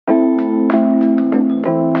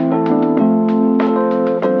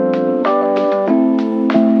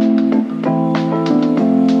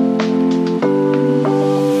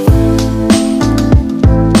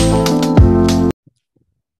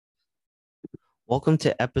Welcome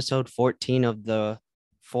to episode 14 of the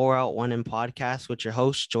 4 Out 1 in podcast with your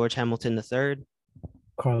host, George Hamilton III.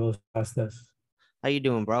 Carlos Vasquez. How you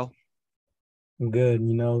doing, bro? I'm good.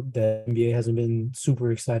 The NBA hasn't been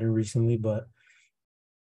super exciting recently, but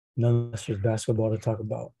nonetheless, there's basketball to talk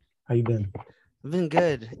about. How you been? I've been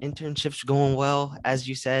good. Internship's going well. As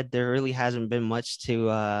you said, there really hasn't been much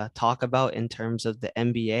to talk about in terms of the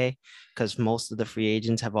NBA because most of the free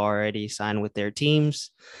agents have already signed with their teams.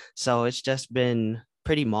 So it's just been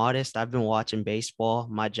pretty modest. I've been watching baseball.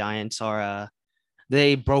 My Giants are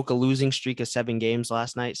they broke a losing streak of 7 games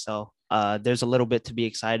last night. So there's a little bit to be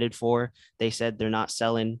excited for. They said they're not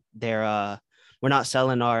selling their we're not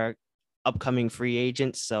selling our upcoming free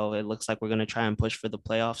agents. So it looks like we're gonna try and push for the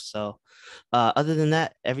playoffs. So other than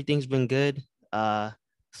that, everything's been good.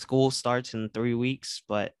 School starts in 3 weeks,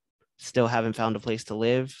 but still haven't found a place to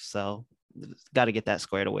live. So got to get that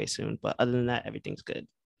squared away soon. But other than that, everything's good.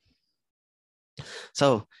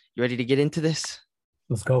 So you ready to get into this?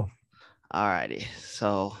 Let's go. All righty.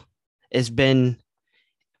 So it's been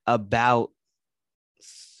about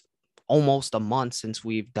almost a month since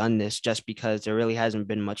we've done this just because there really hasn't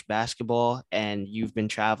been much basketball and you've been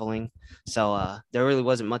traveling. So there really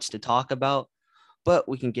wasn't much to talk about, but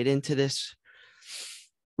we can get into this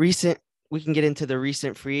recent we can get into the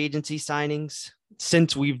recent free agency signings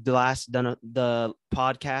since we've last done the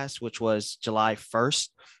podcast, which was July 1st.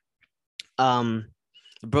 The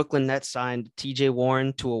Brooklyn Nets signed TJ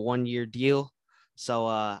Warren to a 1-year deal. So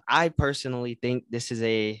I personally think this is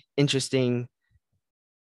a interesting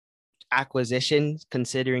acquisition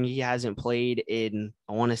considering he hasn't played in,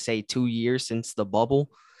 I want to say, 2 years since the bubble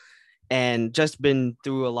and just been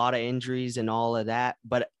through a lot of injuries and all of that.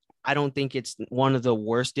 But I don't think it's one of the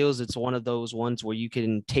worst deals. It's one of those ones where you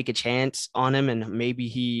can take a chance on him and maybe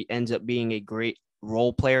he ends up being a great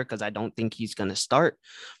role player because I don't think he's going to start,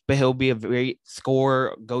 but he'll be a great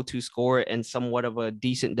scorer, go-to scorer, and somewhat of a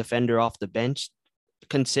decent defender off the bench.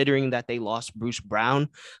 Considering that they lost Bruce Brown,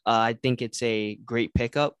 I think it's a great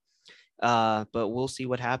pickup. But we'll see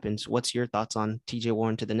what happens. What's your thoughts on TJ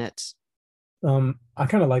Warren to the Nets? I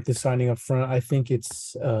kind of like this signing up front. I think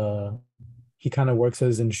it's he kind of works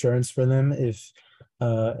as insurance for them. If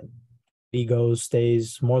uh he goes,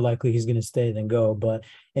 stays, more likely he's gonna stay than go. But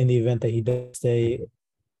in the event that he does stay,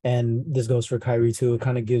 and this goes for Kyrie too, it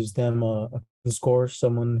kind of gives them a score,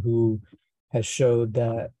 someone who has showed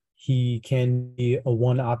that he can be a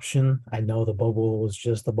one option. I know the bubble was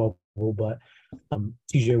just a bubble, but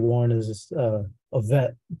TJ Warren is a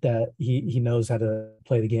vet that he knows how to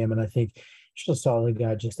play the game, and I think he's just a solid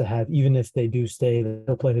guy just to have. Even if they do stay,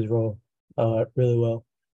 he'll play his role really well.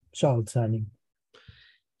 Solid signing.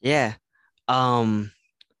 Yeah. Um,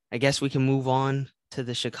 I guess we can move on to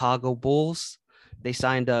the Chicago Bulls. They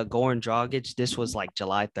signed Goran Dragic. This was like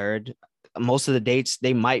July 3rd. Most of the dates,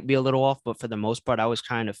 they might be a little off, but for the most part, I was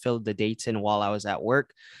trying to fill the dates in while I was at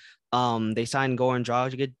work. They signed Goran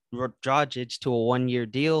Dragic to a 1-year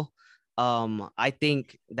deal. I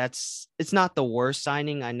think it's not the worst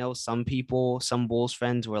signing. I know some Bulls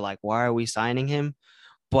fans were like, why are we signing him?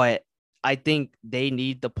 But I think they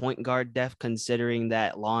need the point guard depth considering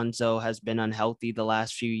that Lonzo has been unhealthy the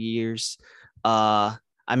last few years. I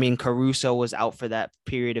mean, Caruso was out for that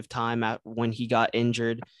period of time when he got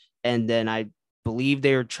injured. And then I believe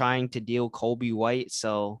they were trying to deal Kobe White.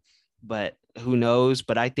 So, but who knows?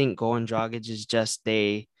 But I think Goran Dragic is just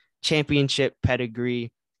a championship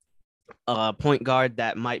pedigree point guard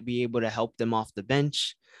that might be able to help them off the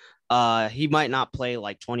bench. He might not play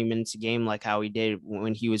like 20 minutes a game like how he did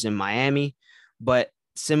when he was in Miami, but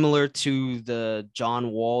similar to the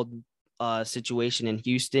John Wall situation in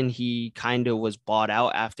Houston, he kind of was bought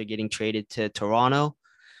out after getting traded to Toronto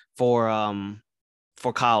for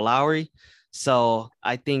Kyle Lowry. So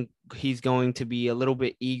I think he's going to be a little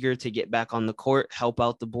bit eager to get back on the court, help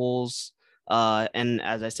out the Bulls. And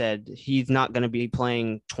as I said, he's not going to be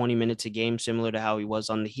playing 20 minutes a game, similar to how he was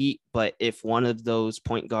on the Heat. But if one of those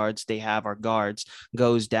point guards they have are guards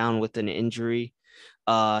goes down with an injury,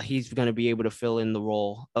 he's going to be able to fill in the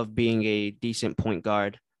role of being a decent point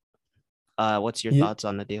guard. What's your Yeah, thoughts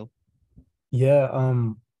on the deal? yeah.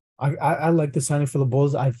 I like the signing for the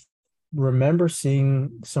Bulls. I remember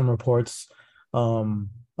seeing some reports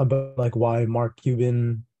about like why Mark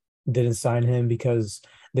Cuban didn't sign him because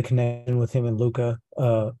the connection with him and Luka,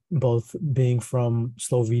 both being from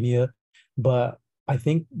Slovenia. But I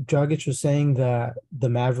think Dragic was saying that the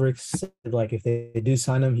Mavericks said, like if they do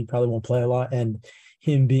sign him, he probably won't play a lot, and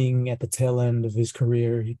him being at the tail end of his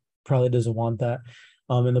career, he probably doesn't want that.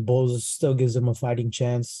 And the Bulls still gives him a fighting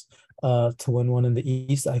chance to win one in the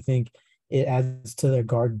East. I think it adds to their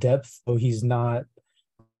guard depth, so he's not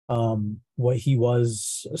what he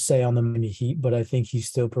was, say, on the Miami Heat, but I think he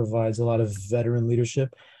still provides a lot of veteran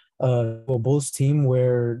leadership. Well, Bulls team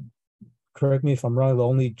where, correct me if I'm wrong, the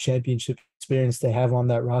only championship experience they have on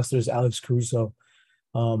that roster is Alex Caruso.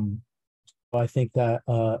 Um, I think that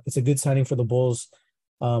it's a good signing for the Bulls,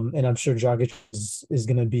 and I'm sure Dragic is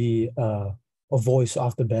going to be a voice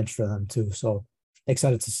off the bench for them too. So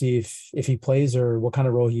excited to see if he plays or what kind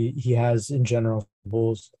of role he has in general for the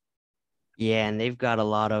Bulls. Yeah, and they've got a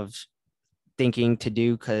lot of thinking to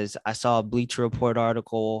do because I saw a Bleacher Report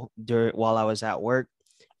article while I was at work,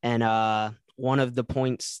 and one of the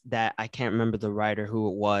points that I can't remember the writer who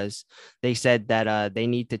it was, they said that they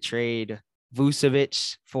need to trade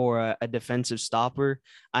Vucevic for a defensive stopper.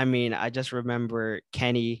 I mean, I just remember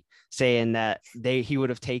Kenny saying that he would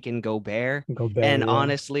have taken Gobert, and Gobert, yeah.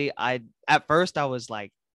 honestly, I at first I was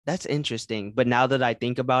like, that's interesting, but now that I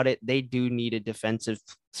think about it, they do need a defensive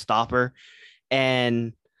stopper,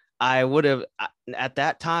 and I would have at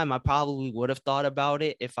that time I probably would have thought about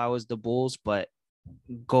it if I was the Bulls, but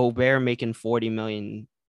Gobert making 40 million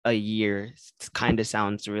a year kind of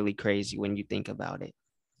sounds really crazy when you think about it.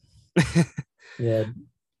 Yeah,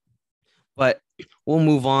 But we'll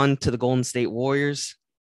move on to the Golden State Warriors.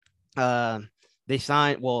 Uh, they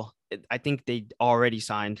signed, well, I think they already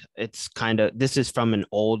signed. It's kind of, this is from an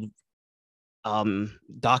old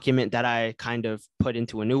document that I kind of put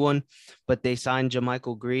into a new one, but they signed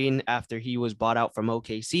JaMychal Green after he was bought out from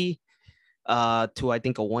OKC to I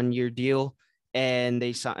think a 1 year deal, and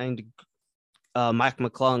they signed Mike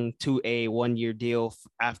McClung to a 1 year deal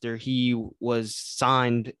after he was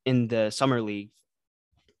signed in the summer league.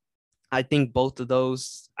 I think both of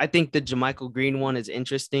those. I think the JaMychal Green one is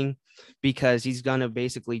interesting because he's gonna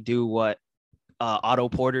basically do what Otto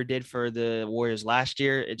Porter did for the Warriors last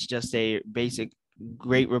year. It's just a basic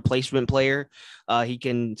great replacement player. He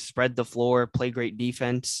can spread the floor, play great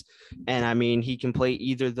defense, and I mean he can play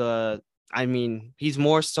either the. I mean he's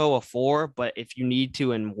more so a four, but if you need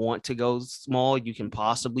to and want to go small, you can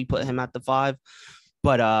possibly put him at the five.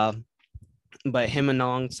 But him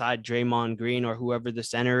alongside Draymond Green or whoever the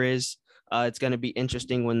center is, it's going to be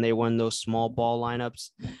interesting when they win those small ball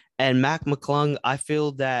lineups. And Mac McClung, I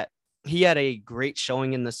feel that he had a great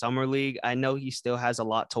showing in the summer league. I know he still has a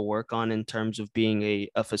lot to work on in terms of being a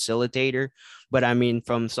facilitator, but I mean,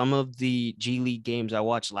 from some of the G League games I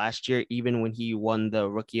watched last year, even when he won the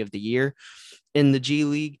Rookie of the Year in the G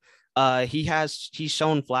League, he's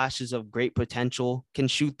shown flashes of great potential, can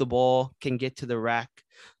shoot the ball, can get to the rack.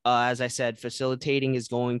 As I said, facilitating is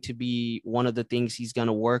going to be one of the things he's going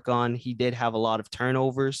to work on. He did have a lot of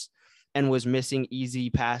turnovers and was missing easy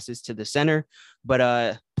passes to the center,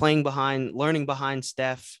 but learning behind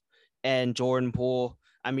Steph and Jordan Poole.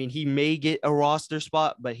 I mean, he may get a roster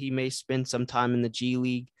spot, but he may spend some time in the G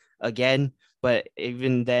League again. But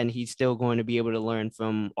even then, he's still going to be able to learn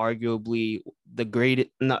from arguably the greatest,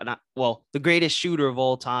 the greatest shooter of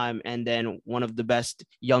all time, and then one of the best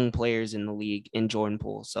young players in the league in Jordan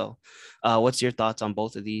Poole. So, what's your thoughts on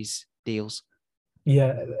both of these deals?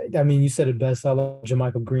 yeah. I mean, you said it best. I love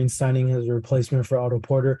JaMychal Green signing as a replacement for Otto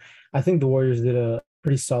Porter. I think the Warriors did a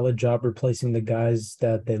pretty solid job replacing the guys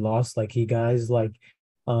that they lost. Like he guys like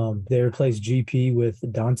they replaced GP with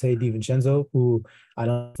Dante DiVincenzo, who I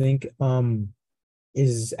don't think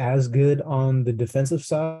is as good on the defensive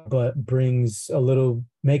side, but brings a little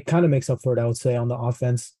make kind of makes up for it, I would say, on the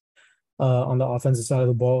offensive side of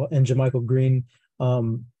the ball. And JaMychal Green,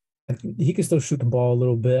 um, he can still shoot the ball a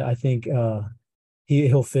little bit. I think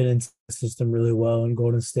he'll fit into the system really well in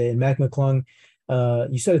Golden State. And Mac McClung,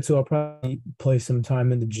 you said it too. I'll probably play some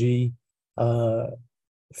time in the G uh,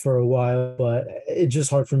 for a while, but it's just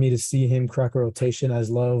hard for me to see him crack a rotation as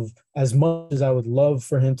much as I would love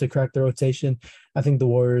for him to crack the rotation. I think the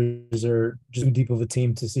Warriors are just too deep of a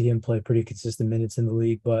team to see him play pretty consistent minutes in the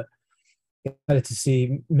league. But excited to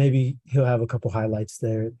see maybe he'll have a couple highlights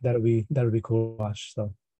there. That'll be cool to watch.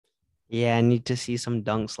 So Yeah, I need to see some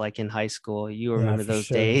dunks like in high school. You yeah, remember for those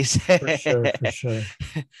sure, days. for sure, for sure.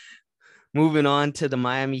 Moving on to the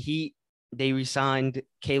Miami Heat, they re-signed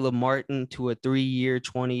Caleb Martin to a 3 year,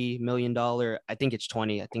 $20 million. I think it's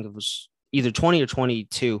 20. I think it was either 20 or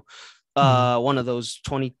 22. Mhm. One of those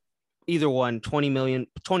 20, either one, 20 million,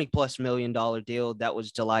 20 plus $1 million deal. That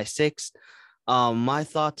was July 6th. My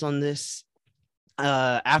thoughts on this,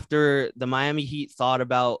 after the Miami Heat thought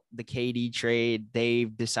about the KD trade,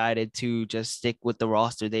 they've decided to just stick with the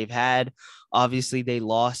roster they've had. Obviously, they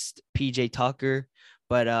lost PJ Tucker,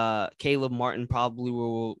 but Caleb Martin probably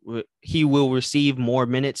will receive more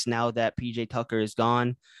minutes now that PJ Tucker is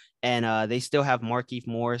gone. And they still have Markieff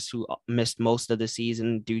Morris, who missed most of the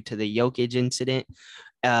season due to the Jokic incident.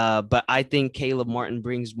 But I think Caleb Martin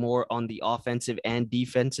brings more on the offensive and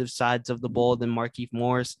defensive sides of the ball than Markieff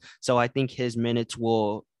Morris. So I think his minutes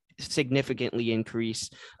will significantly increase.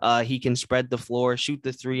 He can spread the floor, shoot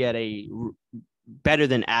the three at a better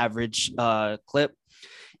than average clip.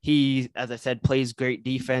 He, as I said, plays great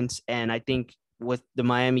defense. And I think with the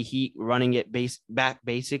Miami Heat running it back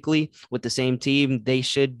basically with the same team, they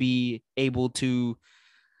should be able to,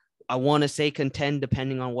 I want to say, contend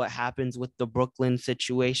depending on what happens with the Brooklyn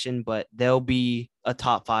situation, but they'll be a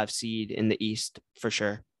top 5 seed in the East for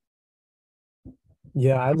sure.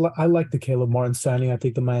 Yeah, I like the Caleb Martin signing. I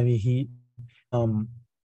think the Miami Heat um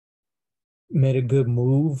made a good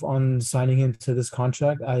move on signing him to this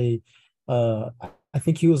contract. Uh I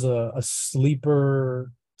think he was a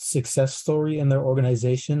sleeper success story in their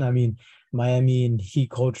organization. I mean, Miami and Heat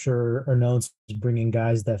culture are known to bringing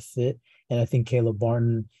guys that fit, and I think Caleb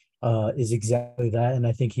Martin is exactly that. And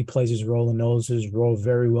I think he plays his role and knows his role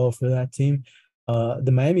very well for that team.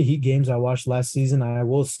 The Miami Heat games I watched last season, I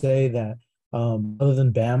will say that other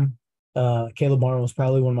than Bam, Caleb Martin was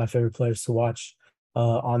probably one of my favorite players to watch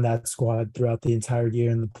on that squad throughout the entire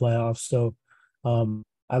year in the playoffs. So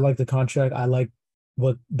I like the contract. I like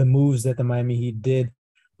what the moves that the Miami Heat did.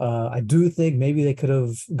 I do think maybe they could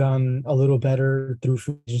have gone a little better through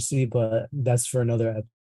free agency, but that's for another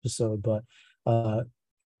episode. But I'm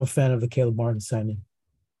a fan of the Caleb Martin signing.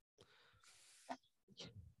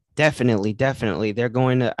 Definitely, definitely. They're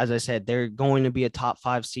going to, as I said, they're going to be a top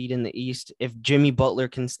 5 seed in the East. If Jimmy Butler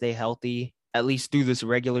can stay healthy, at least through this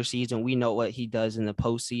regular season, we know what he does in the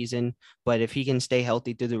postseason. But if he can stay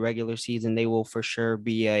healthy through the regular season, they will for sure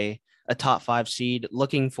be a top 5 seed.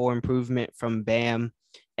 Looking for improvement from Bam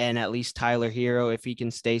and at least Tyler Hero if he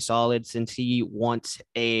can stay solid since he wants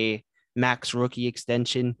a max rookie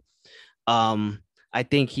extension. Um, I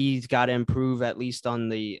think he's got to improve at least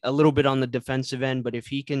on a little bit on the defensive end. But if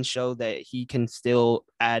he can show that he can still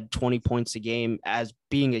add 20 points a game as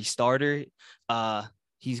being a starter, uh,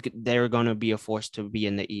 they're going to be a force to be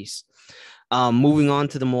in the East. Moving on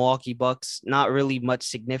to the Milwaukee Bucks, not really much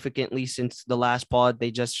significantly since the last pod.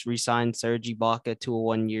 They just re-signed Serge Ibaka to a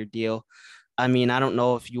 1-year deal. I mean, I don't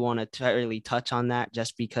know if you want to really touch on that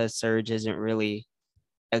just because Serge isn't really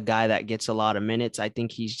a guy that gets a lot of minutes. I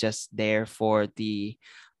think he's just there for the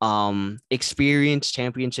experience,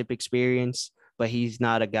 championship experience, but he's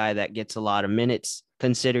not a guy that gets a lot of minutes,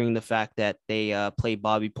 considering the fact that they play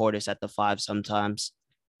Bobby Portis at the 5 sometimes.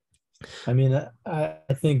 I mean, I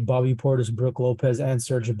think Bobby Portis, Brook Lopez, and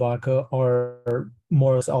Serge Ibaka are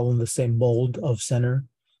more or less all in the same mold of center.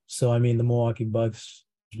 So I mean, the Milwaukee Bucks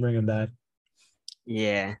bring him back.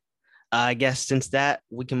 Yeah. I guess since that,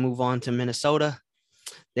 we can move on to Minnesota.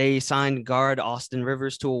 They signed guard Austin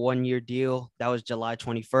Rivers to a 1-year deal. That was July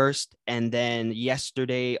 21st. And then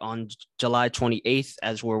yesterday on July 28th,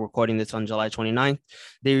 as we're recording this on July 29th,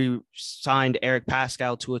 they signed Eric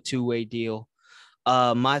Pascal to a 2-way deal.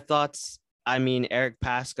 My thoughts, I mean, Eric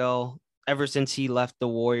Pascal, ever since he left the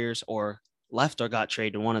Warriors or left or got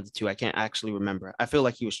traded, one of the two, I can't actually remember. I feel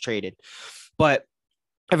like he was traded. But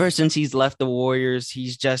ever since he's left the Warriors,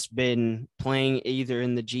 he's just been playing either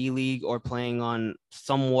in the G League or playing on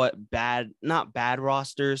somewhat bad, not bad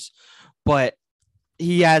rosters, but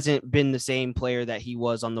he hasn't been the same player that he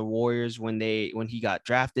was on the Warriors when he got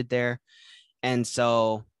drafted there. And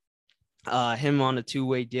so him on a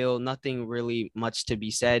 2-way deal, nothing really much to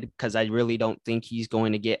be said because I really don't think he's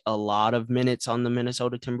going to get a lot of minutes on the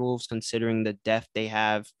Minnesota Timberwolves, considering the depth they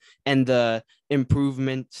have and the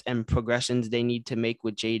improvements and progressions they need to make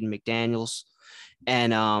with Jaden McDaniels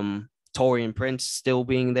and Torian Prince still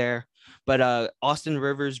being there. But Austin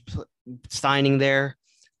Rivers signing there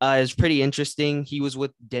is pretty interesting. He was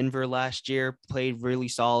with Denver last year, played really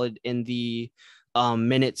solid in the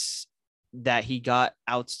minutes that he got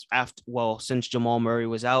out after, well, since Jamal Murray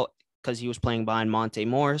was out because he was playing behind Monte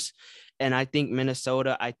Morris. And I think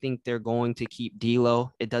Minnesota, I think they're going to keep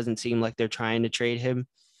D'Lo. It doesn't seem like they're trying to trade him,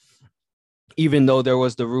 even though there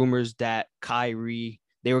was the rumors that they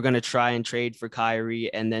were going to try and trade for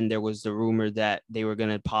Kyrie. And then there was the rumor that they were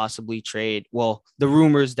going to possibly trade. Well, the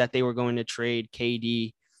rumors that they were going to trade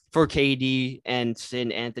KD and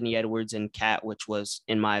send Anthony Edwards and Cat, which was,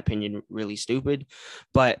 in my opinion, really stupid.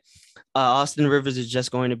 But Austin Rivers is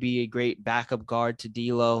just going to be a great backup guard to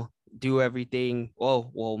D'Lo, do everything.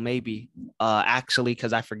 Well, maybe actually,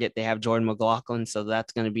 because I forget they have Jordan McLaughlin, so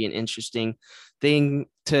that's going to be an interesting thing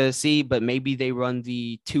to see. But maybe they run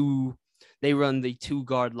the 2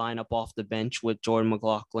 guard lineup off the bench with Jordan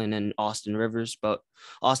McLaughlin and Austin Rivers. But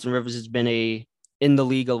Austin Rivers has been in the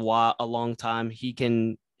league a long time. He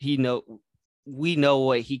we know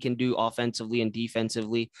what he can do offensively and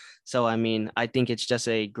defensively. So I mean, I think it's just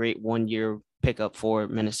a great 1 year pickup for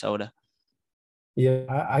Minnesota. Yeah,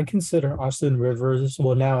 I consider Austin Rivers.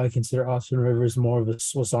 Well, now I consider Austin Rivers more of a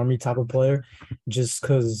Swiss Army type of player, just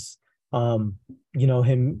because, um,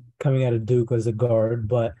 him coming out of Duke as a guard.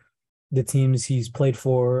 But the teams he's played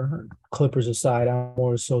for, Clippers aside, I'm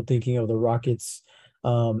more so thinking of the Rockets,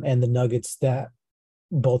 and the Nuggets. That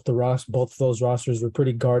both of those rosters were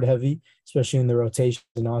pretty guard heavy, especially in the rotation.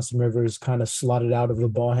 And Austin Rivers kind of slotted out of the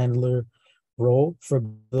ball handler role for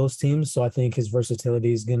those teams. So I think his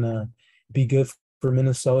versatility is gonna be good for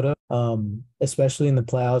Minnesota, especially in the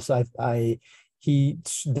playoffs.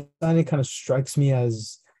 The signing kind of strikes me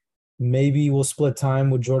as maybe we'll split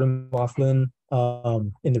time with Jordan Laughlin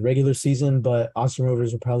in the regular season, but Austin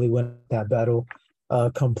Rivers will probably win that battle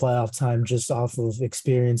come playoff time just off of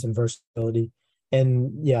experience and versatility.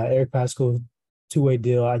 And yeah, Eric Pascal, two-way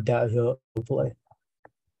deal. I doubt he'll play.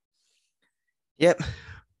 Yep.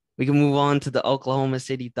 We can move on to the Oklahoma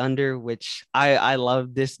City Thunder, which I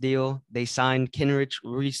love this deal. They re-signed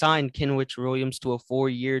Kenrich Williams to a 4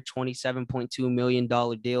 year, $27.2 million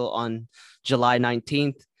deal on July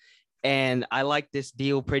 19th. And I like this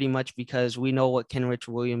deal pretty much because we know what Kenrich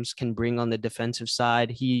Williams can bring on the defensive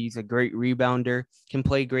side. He's a great rebounder, can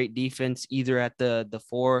play great defense either at the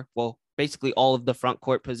four, well, basically all of the front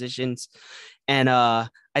court positions. And I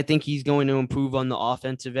think he's going to improve on the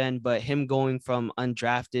offensive end, but him going from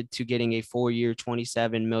undrafted to getting a 4 year,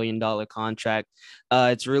 $27 million contract,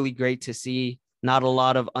 it's really great to see. Not a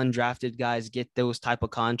lot of undrafted guys get those type of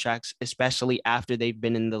contracts, especially after they've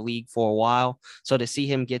been in the league for a while. So to see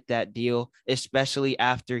him get that deal, especially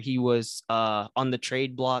after he was on the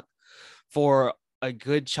trade block for a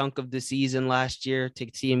good chunk of the season last year, to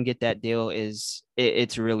see him get that deal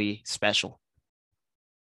it's really special.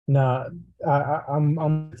 Nah,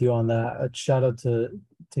 I'm with you on that. A shout out to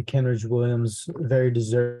Kenrich Williams, very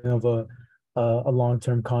deserving of a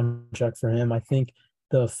long-term contract for him. I think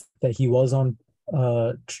that he was on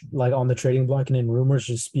like on the trading block and in rumors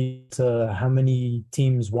just speak to how many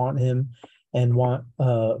teams want him and want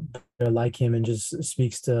like him, and just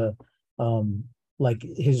speaks to um like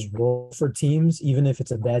his role for teams, even if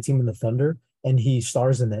it's a bad team in the Thunder, and he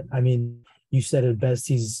stars in it. I mean, you said it best.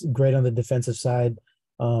 He's great on the defensive side,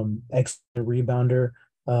 excellent rebounder,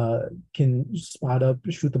 can spot up,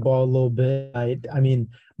 shoot the ball a little bit. I mean,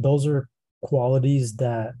 those are qualities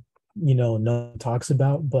that no one talks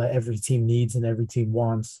about, but every team needs and every team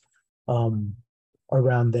wants um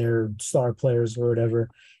around their star players or whatever.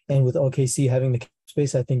 And with OKC having the cap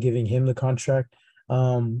space, I think giving him the contract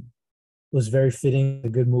um was very fitting, a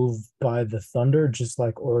good move by the Thunder, just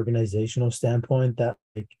like organizational standpoint, that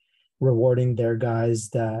like rewarding their guys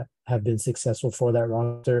that have been successful for that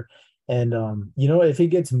roster. And if he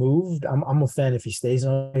gets moved, I'm a fan if he stays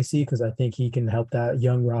on OKC, because I think he can help that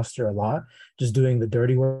young roster a lot, just doing the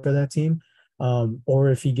dirty work for that team. Or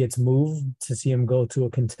if he gets moved, to see him go to a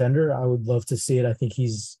contender, I would love to see it. I think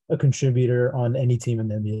he's a contributor on any team in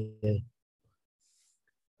the NBA.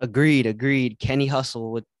 Agreed. Kenny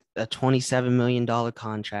Hustle with a $27 million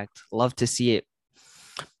contract. Love to see it.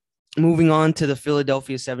 Moving on to the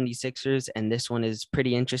Philadelphia 76ers, and this one is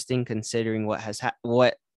pretty interesting considering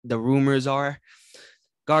what the rumors are.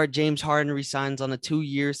 Guard James Harden resigns on a 2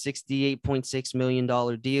 year, $68.6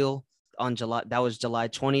 million deal on July. That was July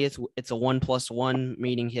 20th. It's a 1+1,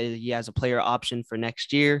 meaning he has a player option for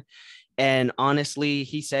next year. And honestly,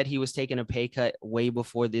 he said he was taking a pay cut way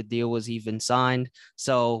before the deal was even signed.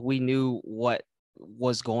 So we knew what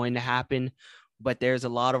was going to happen. But there's a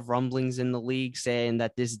lot of rumblings in the league saying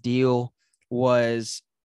that this deal was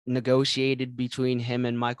negotiated between him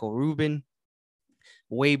and Michael Rubin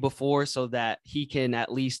way before, so that he can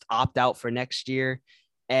at least opt out for next year,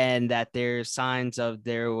 and that there's signs of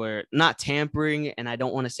there were not tampering, and I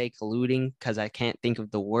don't want to say colluding because I can't think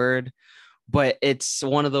of the word, but it's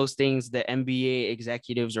one of those things that NBA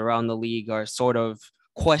executives around the league are sort of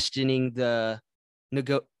questioning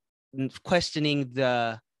nego- questioning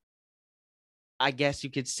the, I guess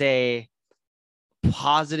you could say,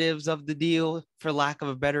 positives of the deal, for lack of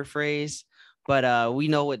a better phrase. But we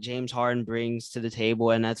know what James Harden brings to the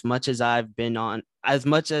table, and as much as I've been on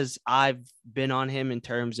him in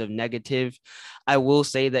terms of negative, I will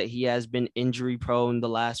say that he has been injury prone the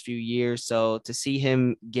last few years. So to see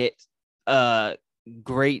him get a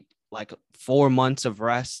great like 4 months of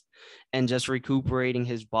rest and just recuperating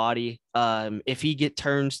his body, if he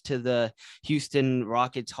turns to the Houston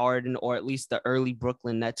Rockets Harden, or at least the early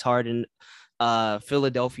Brooklyn Nets Harden,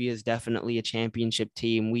 Philadelphia is definitely a championship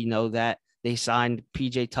team. We know that. They signed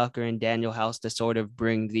PJ Tucker and Daniel House to sort of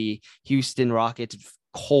bring the Houston Rockets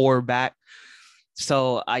core back.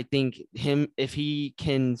 So I think if he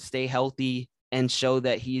can stay healthy and show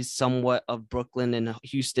that he's somewhat of Brooklyn and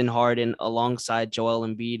Houston Harden alongside Joel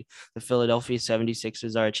Embiid, the Philadelphia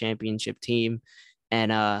 76ers are a championship team.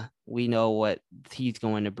 And we know what he's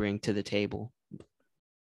going to bring to the table.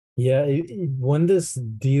 Yeah, when this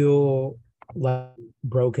deal like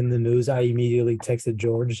broke in the news, I immediately texted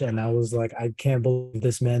George and I was like, I can't believe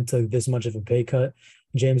this man took this much of a pay cut.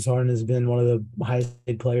 James Harden has been one of the highest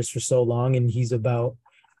paid players for so long, and he's about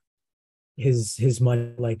his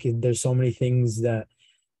money. Like there's so many things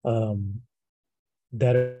um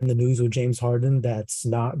that are in the news with James Harden that's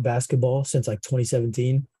not basketball since like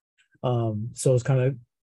 2017. So it's kind of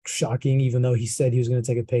shocking, even though he said he was going to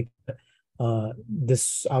take a pay cut.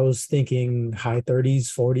 This I was thinking high 30s,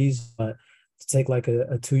 40s, but to take like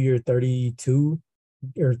a 2 year 32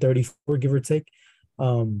 or 34, give or take,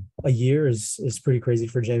 a year is pretty crazy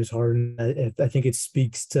for James Harden. I think it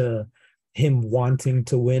speaks to him wanting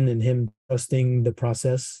to win and him trusting the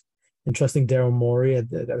process and trusting Daryl Morey. I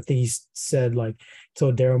think he said like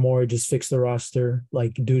told Daryl Morey just fix the roster,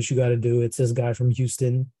 like do what you got to do. It's this guy from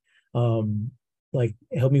Houston. Um, like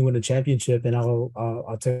help me win a championship, and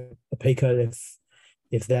I'll take a pay cut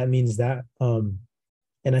if that means that. And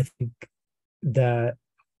I think that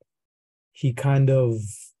he kind of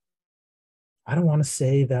I don't want to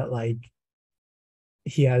say that like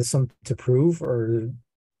he has something to prove or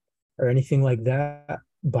anything like that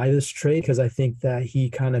by this trade, because I think that he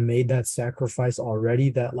kind of made that sacrifice already,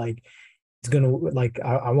 that like it's gonna like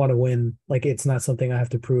I want to win, like it's not something I have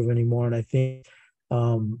to prove anymore. And I think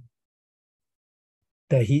um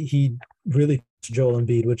that he really Joel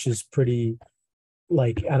Embiid, which is pretty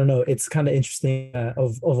like I don't know, it's kind of interesting,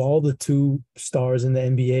 of all the two stars in the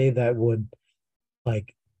NBA that would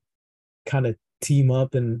like kind of team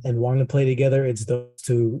up and want to play together, it's those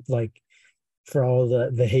two. Like for all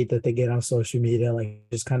the hate that they get on social media, like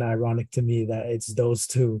it's kind of ironic to me that it's those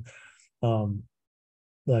two um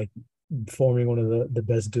like forming one of the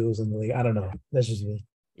best duos in the league. I don't know. That's just me.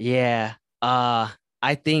 Yeah. Uh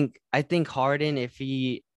I think Harden, if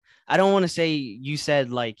he I don't want to say you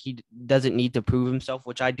said like he doesn't need to prove himself,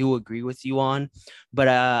 which I do agree with you on, but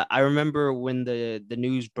I remember when the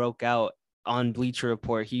news broke out on Bleacher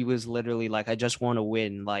Report, he was literally like, I just want to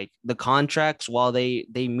win. Like the contracts, while they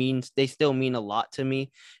still mean a lot to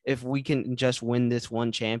me. If we can just win this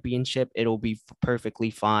one championship, it'll be perfectly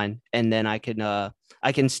fine. And then I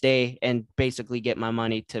can stay and basically get my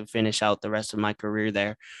money to finish out the rest of my career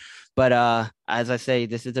there. But as I say,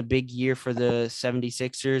 this is a big year for the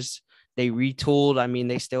 76ers. They retooled. I mean,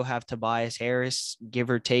 they still have Tobias Harris, give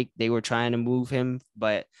or take. They were trying to move him,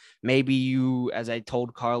 but maybe as I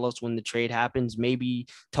told Carlos when the trade happens, maybe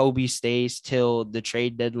Toby stays till the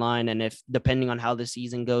trade deadline. And if, depending on how the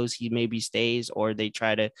season goes, he maybe stays or they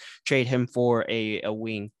try to trade him for a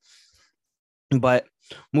wing. But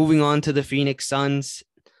moving on to the Phoenix Suns,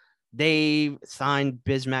 they signed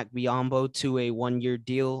Bismack Biyombo to a 1 year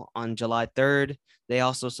deal on July 3rd. They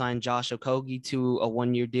also signed Josh Okogie to a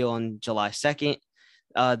 1 year deal on July 2nd.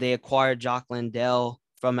 They acquired Jock Landale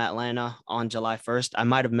from Atlanta on July 1st.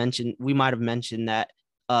 We might have mentioned that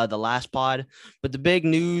the last pod, but the big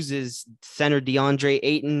news is center DeAndre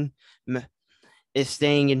Ayton is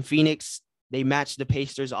staying in Phoenix. They matched the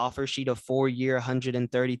Pacers offer sheet of 4 year,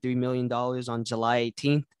 $133 million on July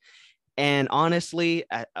 18th. And honestly,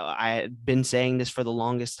 I had been saying this for the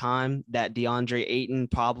longest time that DeAndre Ayton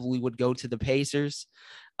probably would go to the Pacers.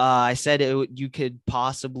 I said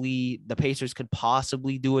the Pacers could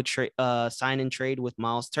possibly do a sign and trade with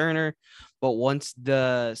Miles Turner, but once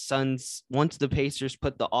the Pacers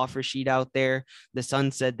put the offer sheet out there, the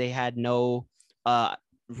Suns said they had no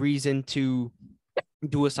reason to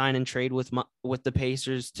do a sign and trade with the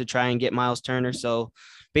Pacers to try and get Miles Turner. So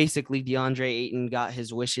basically, DeAndre Ayton got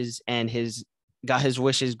his wishes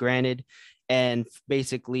granted, and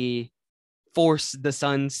basically forced the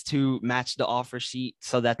Suns to match the offer sheet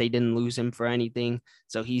so that they didn't lose him for anything.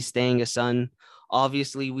 So he's staying a Sun.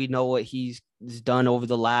 Obviously, we know what he's done over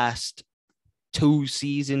the last 2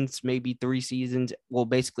 seasons, maybe 3 seasons. Well,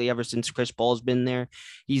 basically ever since Chris Paul's been there,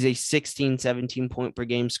 he's a 16, 17 point per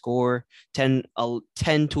game scorer, 10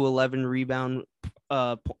 to 11 rebounds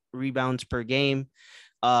per game,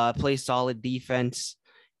 plays solid defense.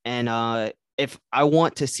 And if I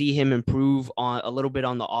want to see him improve on a little bit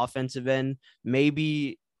on the offensive end,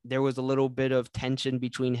 maybe there was a little bit of tension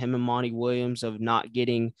between him and Monty Williams of not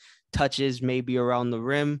getting touches maybe around the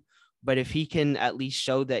rim. But if he can at least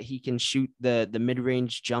show that he can shoot the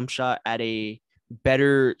mid-range jump shot at a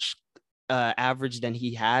better average than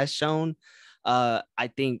he has shown,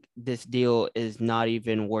 I think this deal is not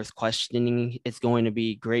even worth questioning. It's going to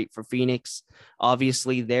be great for Phoenix.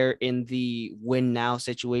 Obviously, they're in the win now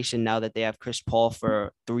situation now that they have Chris Paul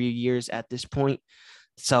for 3 years at this point.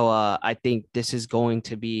 So I think this is going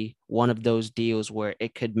to be one of those deals where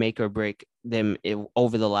it could make or break them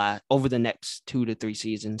over the next 2 to 3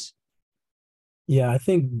 seasons. Yeah, I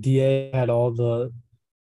think Da had all the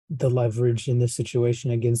leverage in this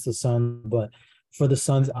situation against the Suns, but for the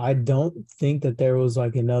Suns, I don't think that there was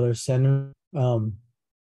like another center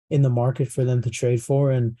in the market for them to trade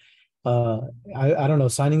for. And uh I don't know,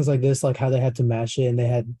 signings like this, like how they had to match it and they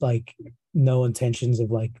had like no intentions of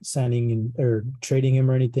like signing and or trading him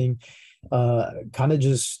or anything. Kind of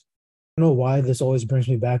just I don't know why this always brings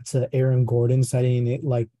me back to Aaron Gordon signing it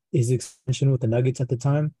like his extension with the Nuggets at the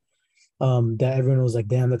time. That everyone was like,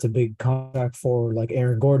 damn, that's a big contract for like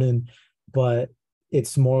Aaron Gordon, but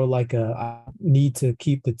it's more like a I need to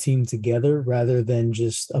keep the team together rather than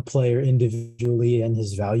just a player individually and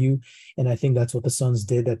his value. And I think that's what the Suns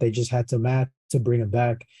did, that they just had to match to bring him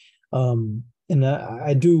back. And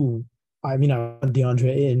I do, I mean, I want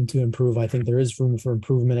DeAndre in to improve. I think there is room for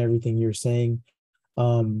improvement, everything you're saying.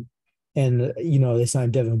 Um, and they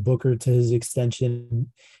signed Devin Booker to his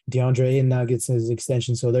extension. DeAndre Ayton now gets his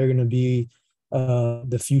extension, so they're going to be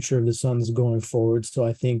the future of the Suns going forward. So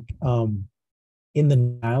I think in the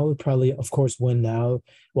now, probably of course win now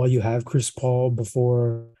while you have Chris Paul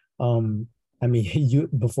before I mean you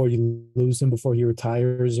before you lose him before he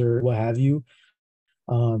retires or what have you.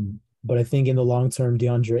 But I think in the long term,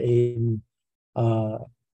 DeAndre Ayton, uh,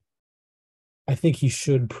 I think he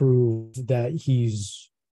should prove that he's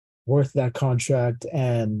worth that contract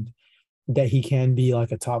and that he can be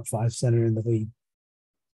like a top five center in the league.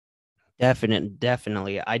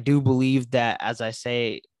 Definitely. I do believe that as I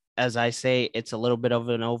say, it's a little bit of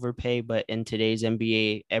an overpay, but in today's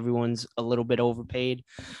NBA, everyone's a little bit overpaid.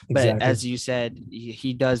 But Exactly. as you said,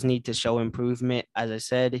 he does need to show improvement. As I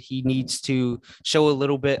said, he needs to show a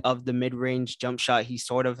little bit of the mid-range jump shot he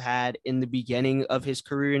sort of had in the beginning of his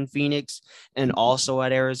career in Phoenix and also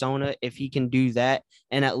at Arizona. If he can do that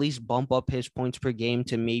and at least bump up his points per game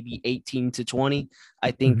to maybe 18 to 20,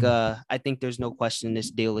 Mhm. I think there's no question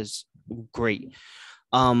this deal is great.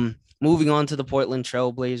 Moving on to the Portland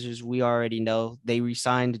Trailblazers, we already know they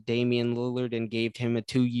re-signed Damian Lillard and gave him a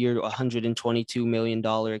 2-year, $122 million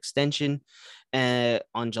extension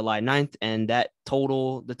on July 9th. And the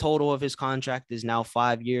total of his contract is now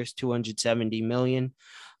 5 years, 270 million.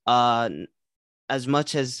 Uh, as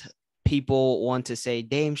much as people want to say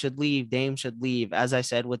Dame should leave. As I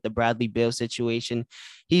said with the Bradley Beal situation,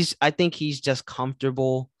 I think he's just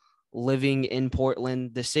comfortable living in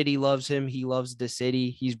Portland. The city loves him. He loves the city.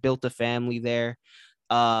 He's built a family there.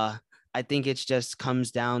 Uh I think it just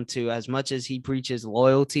comes down to as much as he preaches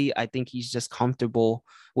loyalty, I think he's just comfortable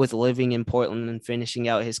with living in Portland and finishing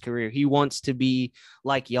out his career. He wants to be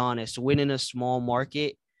like Giannis, win in a small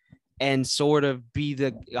market and sort of be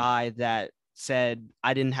the guy that said,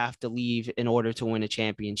 I didn't have to leave in order to win a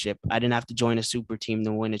championship. I didn't have to join a super team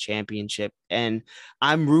to win a championship. And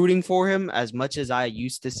I'm rooting for him as much as I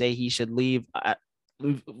used to say he should leave.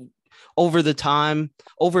 Over the time,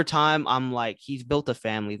 over time, I'm like, he's built a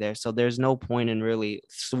family there. So there's no point in really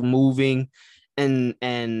moving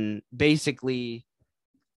and basically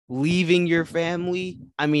leaving your family.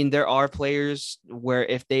 I mean, there are players where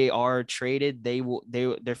if they are traded,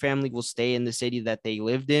 their family will stay in the city that they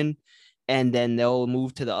lived in and then they'll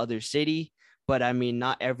move to the other city. But I mean,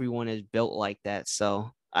 not everyone is built like that.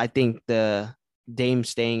 So I think the Dame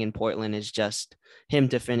staying in Portland is just him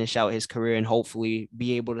to finish out his career and hopefully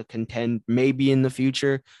be able to contend maybe in the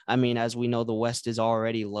future. I mean, as we know, the West is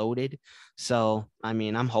already loaded. So, I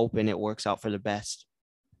mean, I'm hoping it works out for the best.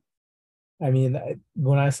 I mean,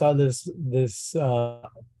 when I saw this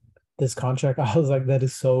contract, I was like, that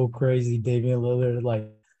is so crazy. Damian Lillard like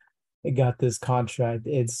it got this contract.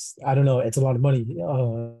 It's I don't know, it's a lot of money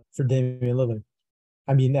for Damian Lillard.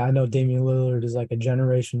 I mean, I know Damian Lillard is like a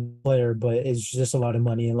generation player, but it's just a lot of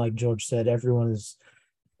money. And like George said, everyone is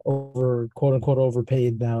over quote unquote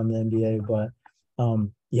overpaid now in the NBA. But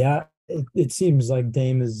yeah, it seems like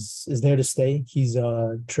Dame is there to stay. He's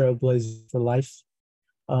a trailblazer for life,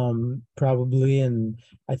 probably, and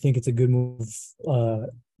I think it's a good move.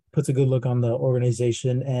 Puts a good look on the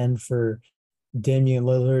organization and for Damian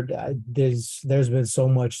Lillard. There's been so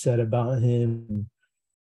much said about him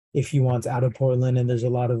if he wants out of Portland, and there's a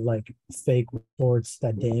lot of like fake reports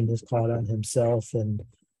that Dame has caught on himself, and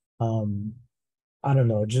um, I don't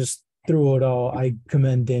know, just through it all, I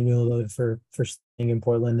commend Damian Lillard for staying in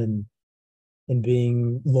Portland and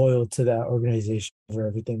being loyal to that organization for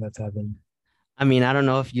everything that's happened. I mean, I don't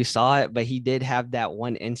know if you saw it, but he did have that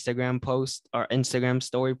one Instagram post or Instagram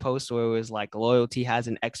story post where it was like loyalty has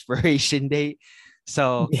an expiration date.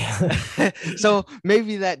 So, Yeah. so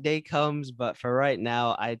maybe that day comes, but for right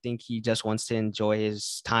now, I think he just wants to enjoy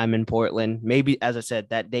his time in Portland. Maybe, as I said,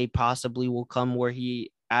 that day possibly will come where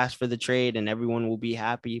he asks for the trade and everyone will be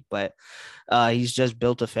happy. But he's just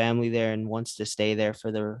built a family there and wants to stay there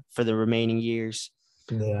for the remaining years.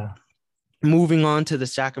 Yeah. Moving on to the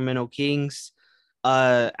Sacramento Kings.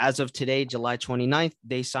 As of today, July 29th,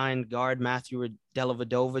 they signed guard Matthew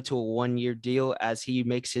Dellavedova to a 1 year deal as he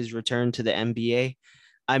makes his return to the NBA.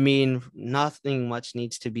 I mean, nothing much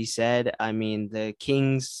needs to be said. I mean, the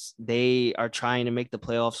Kings, they are trying to make the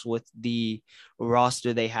playoffs with the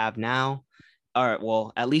roster they have now. Or,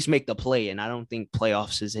 well, at least make the play. And I don't think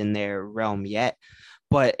playoffs is in their realm yet.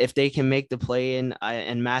 But if they can make the play in,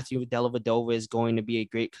 and Matthew Dellavedova is going to be a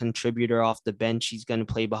great contributor off the bench, he's going to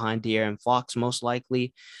play behind De'Aaron Fox most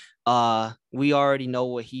likely. We already know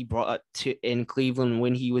what he brought to in Cleveland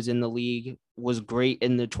when he was in the league. Was great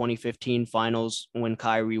in the 2015 finals when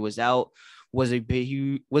Kyrie was out. Was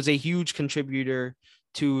a huge contributor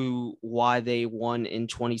to why they won in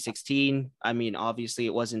 2016. I mean, obviously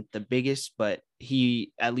it wasn't the biggest, but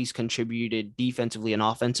he at least contributed defensively and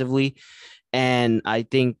offensively. And I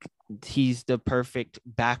think he's the perfect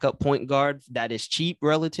backup point guard that is cheap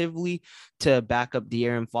relatively to back up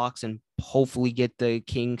De'Aaron Fox and hopefully get the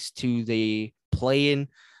Kings to the play in.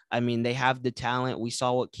 I mean, they have the talent. We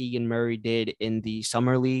saw what Keegan Murray did in the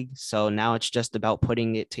summer league. So now it's just about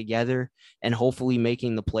putting it together and hopefully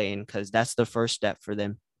making the play in because that's the first step for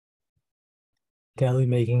them. Delhi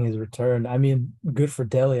making his return. I mean, good for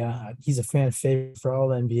Delhi. He's a fan favorite for all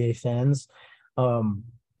NBA fans. Um,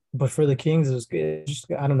 but for the Kings, it was good.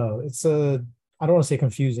 Just I don't know. I don't want to say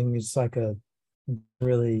confusing. It's like a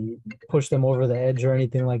really push them over the edge or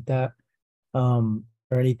anything like that. Or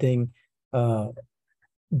anything. Uh,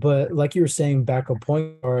 but like you were saying, backup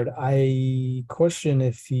point guard, I question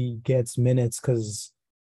if he gets minutes because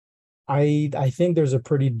I think there's a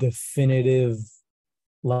pretty definitive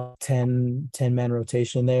like 10 man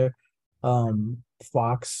rotation there.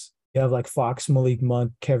 Fox, you have like Fox, Malik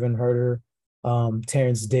Monk, Kevin Herter,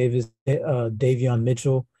 Terrence Davis, Davion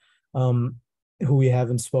Mitchell, um, who we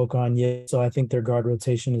haven't spoke on yet. So I think their guard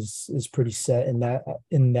rotation is pretty set in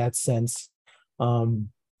that sense, um,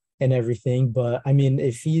 and everything. But I mean,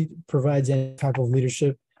 if he provides any type of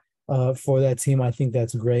leadership for that team, I think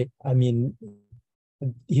that's great. I mean,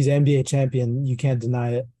 he's an NBA champion. You can't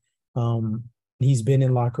deny it. He's been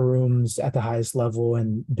in locker rooms at the highest level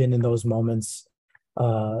and been in those moments.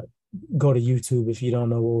 Uh, Go to YouTube if you don't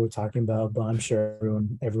know what we're talking about, but I'm sure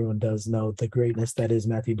everyone does know the greatness that is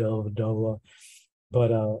Matthew Dellavedova.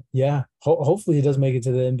 But yeah, hopefully he does make it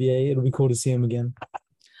to the NBA. It'll be cool to see him again.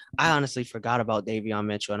 I honestly forgot about Davion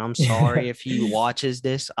Mitchell, and I'm sorry if he watches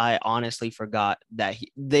this. I honestly forgot that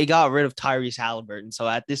they got rid of Tyrese Halliburton. So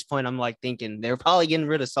at this point, I'm like thinking they're probably getting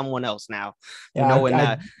rid of someone else now, Yeah, knowing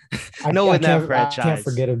I, that, knowing that I can't franchise.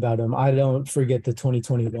 forget about him. I don't forget the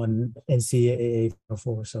 2021 NCAA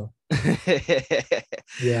before. So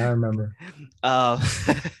yeah, I remember. uh,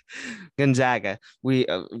 Gonzaga, we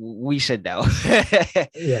should know. Yeah,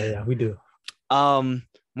 yeah, we do. um,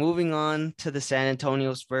 moving on to the San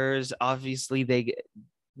Antonio Spurs. Obviously, they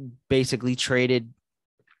basically traded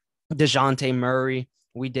DeJounte Murray.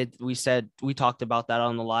 We talked about that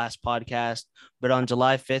on the last podcast. But on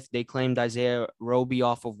July 5th, they claimed Isaiah Roby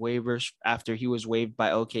off of waivers after he was waived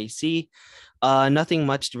by OKC. Nothing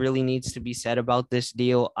much really needs to be said about this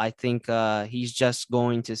deal. I think he's just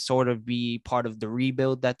going to sort of be part of the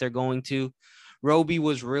rebuild that they're going to. Roby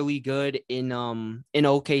was really good in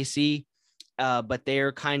OKC, but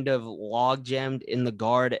they're kind of log jammed in the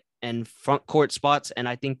guard and front court spots. And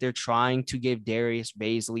I think they're trying to give Darius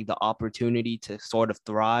Baisley the opportunity to sort of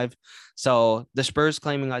thrive. So the Spurs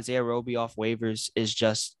claiming Isaiah Roby off waivers is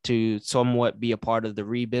just to somewhat be a part of the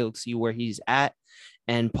rebuild, see where he's at,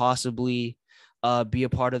 and possibly be a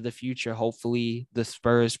part of the future. Hopefully, the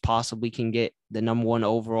Spurs possibly can get the number one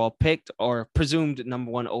overall pick or presumed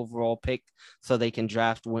number one overall pick so they can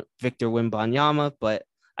draft Victor Wembanyama. But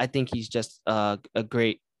I think he's just a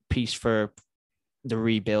great piece for the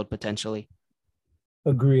rebuild potentially.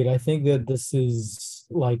 Agreed. I think that this is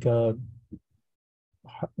like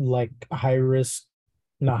high risk,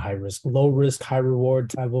 not high risk, low risk, high reward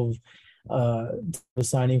type uh of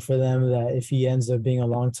signing for them. That if he ends up being a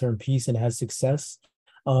long term piece and has success,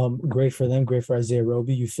 great for them, great for Isaiah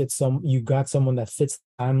Roby. You got someone that fits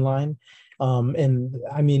the timeline. And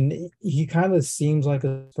I mean, he kind of seems like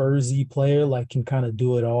a Spursy player, like can kind of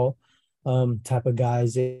do it all, type of guy,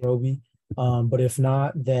 Isaiah Roby. But if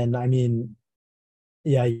not, then I mean,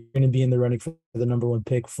 yeah, you're going to be in the running for the number one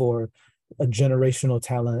pick for a generational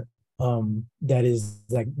talent. That is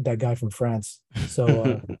that guy from France.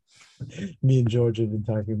 So me and George have been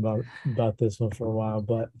talking about this one for a while,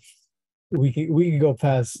 but we can go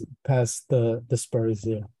past the Spurs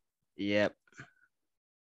here. Yep.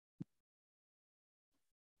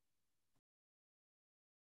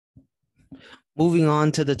 Moving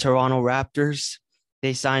on to the Toronto Raptors,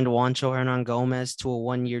 they signed Juancho Hernan Gomez to a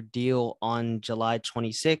 1 year deal on July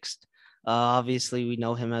 26th. Obviously, we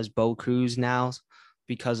know him as Bo Cruz now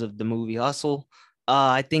because of the movie Hustle.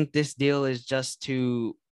 I think this deal is just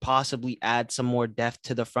to possibly add some more depth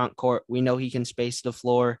to the front court. We know he can space the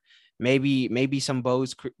floor. Maybe some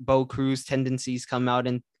Bo Cruz tendencies come out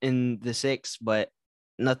in the six, but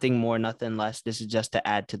nothing more, nothing less. This is just to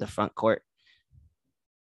add to the front court.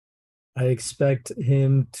 I expect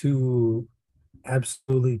him to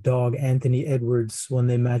absolutely dog Anthony Edwards when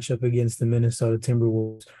they match up against the Minnesota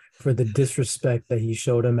Timberwolves for the disrespect that he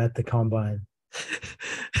showed him at the combine.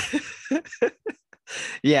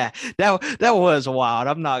 Yeah, that was wild.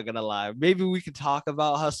 I'm not gonna lie. Maybe we could talk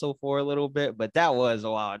about Hustle for a little bit, but that was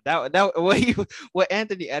wild. That what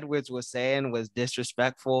Anthony Edwards was saying was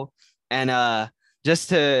disrespectful. And just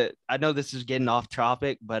to I know this is getting off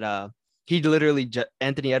topic, but he literally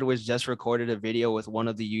Anthony Edwards just recorded a video with one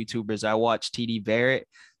of the YouTubers I watched, TD Barrett.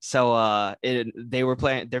 So they're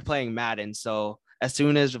playing Madden. So as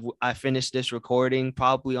soon as I finish this recording,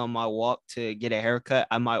 probably on my walk to get a haircut,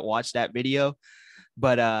 I might watch that video.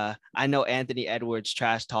 But I know Anthony Edwards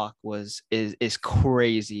trash talk is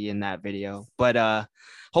crazy in that video. But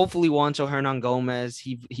hopefully Juancho Hernan Gomez,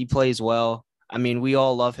 he plays well. I mean, we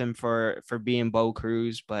all love him for being Bo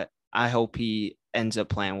Cruz, but I hope he ends up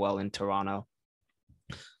playing well in Toronto.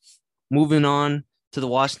 Moving on to the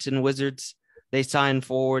Washington Wizards, they signed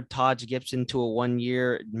forward Taj Gibson to a 1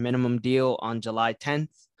 year minimum deal on July 10th.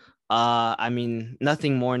 I mean,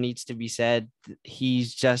 nothing more needs to be said.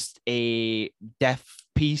 He's just a depth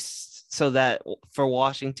piece so that for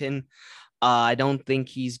Washington, I don't think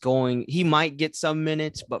he might get some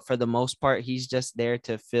minutes, but for the most part, he's just there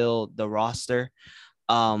to fill the roster.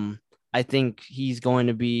 Um, I think he's going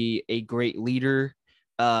to be a great leader,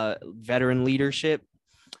 veteran leadership.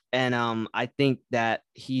 And I think that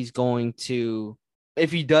he's going to,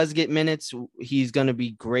 if he does get minutes, he's going to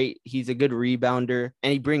be great. He's a good rebounder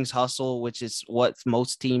and he brings hustle, which is what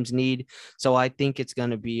most teams need. So I think it's going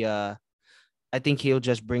to be, I think he'll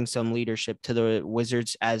just bring some leadership to the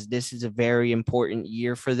Wizards as this is a very important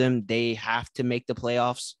year for them. They have to make the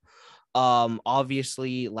playoffs.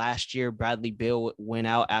 Obviously last year Bradley Beal went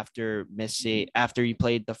out after he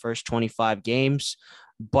played the first 25 games,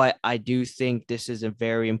 but I do think this is a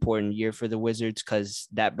very important year for the Wizards because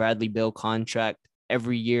that Bradley Beal contract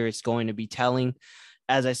every year is going to be telling.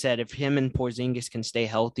 As I said, if him and Porzingis can stay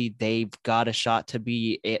healthy, they've got a shot to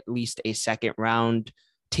be at least a second round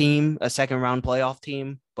playoff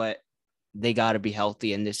team, but they got to be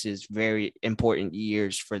healthy and this is very important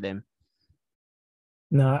years for them.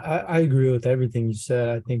 No, I agree with everything you said.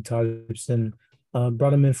 I think Todd Gibson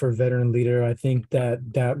brought him in for a veteran leader. I think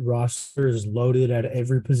that roster is loaded at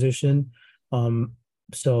every position.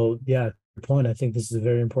 So yeah, to your point, I think this is a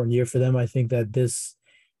very important year for them. I think that this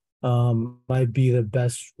might be the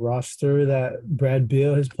best roster that Brad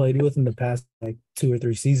Beal has played with in the past like 2 or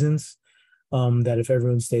 3 seasons. That if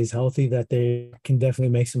everyone stays healthy, that they can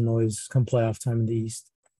definitely make some noise come playoff time in the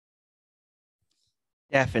East.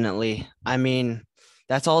 Definitely. I mean,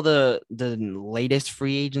 that's all the latest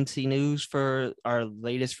free agency news for our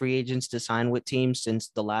latest free agents to sign with teams since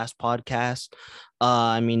the last podcast.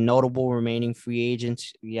 I mean, notable remaining free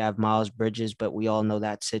agents. We have Miles Bridges, but we all know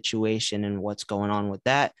that situation and what's going on with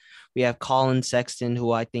that. We have Colin Sexton,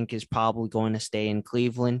 who I think is probably going to stay in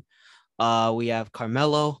Cleveland. We have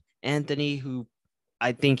Carmelo Anthony, who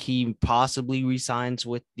I think he possibly resigns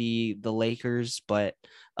with the Lakers, but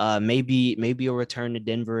maybe a return to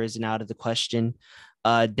Denver isn't out of the question.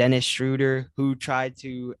 Dennis Schroeder, who tried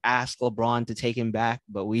to ask LeBron to take him back,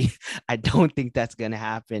 but I don't think that's gonna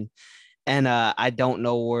happen. And I don't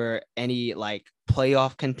know where any like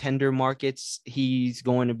playoff contender markets he's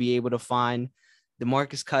going to be able to find.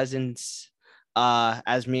 DeMarcus Cousins,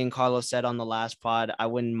 as me and Carlos said on the last pod, I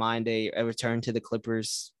wouldn't mind a return to the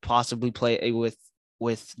Clippers, possibly play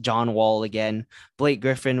with John Wall again. Blake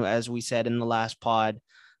Griffin, as we said in the last pod,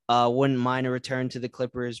 wouldn't mind a return to the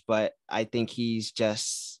Clippers, but I think he's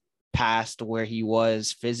just past where he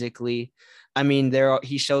was physically. I mean,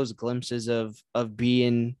 he shows glimpses of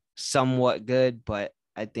being somewhat good, but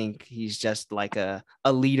I think he's just like a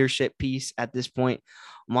leadership piece at this point.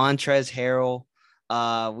 Montrez Harrell,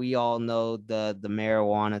 we all know the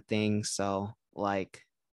marijuana thing, so like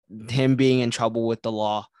him being in trouble with the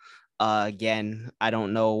law. Again, I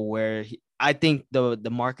don't know where I think the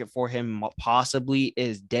market for him possibly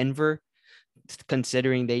is Denver,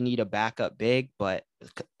 considering they need a backup big, but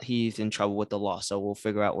he's in trouble with the law. So we'll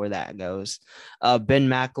figure out where that goes. Ben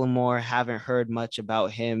McLemore, haven't heard much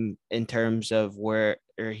about him in terms of where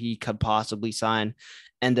he could possibly sign.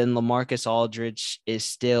 And then LaMarcus Aldridge is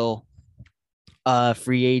still a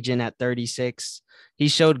free agent at 36. He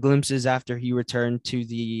showed glimpses after he returned to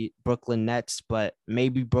the Brooklyn Nets, but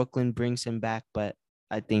maybe Brooklyn brings him back. But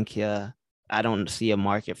I think I don't see a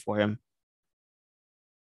market for him.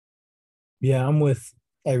 Yeah, I'm with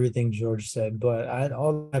everything George said, but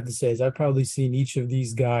all I have to say is I've probably seen each of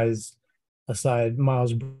these guys, aside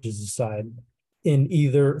Miles Bridges aside, in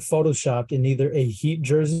either photoshopped in either a Heat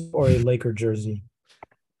jersey or a Laker jersey.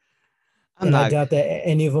 I'm And I not. doubt that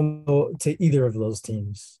any of them go to either of those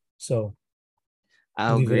teams. So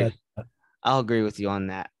I'll I'll leave it agree. at that. I'll agree with you on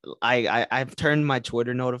that. I've turned my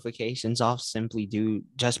Twitter notifications off simply due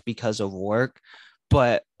just because of work.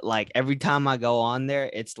 But like every time I go on there,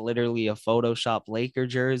 it's literally a Photoshop Laker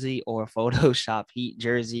jersey or a Photoshop Heat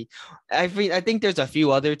jersey. I think there's a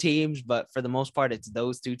few other teams, but for the most part, it's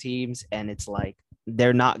those two teams, and it's like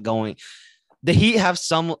they're not going. The Heat have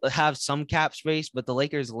some cap space, but the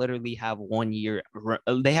Lakers literally have 1 year.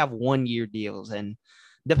 They have 1 year deals, and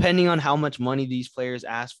depending on how much money these players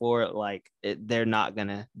ask for, they're not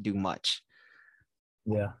gonna do much.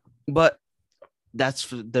 Yeah. But that's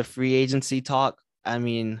the free agency talk. I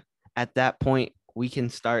mean, at that point, we can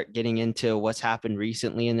start getting into what's happened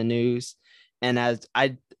recently in the news. And as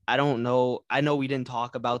I don't know, I know we didn't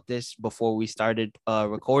talk about this before we started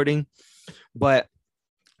recording, but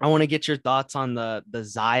I want to get your thoughts on the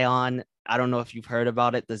Zion. I don't know if you've heard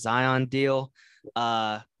about it, the Zion deal.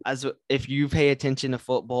 As if you pay attention to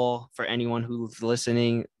football, for anyone who's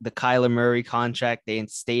listening, the Kyler Murray contract, they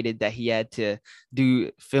stated that he had to do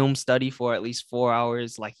film study for at least 4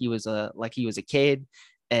 hours, like he was a kid.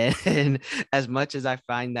 And as much as I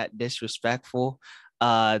find that disrespectful,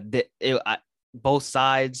 both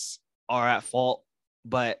sides are at fault.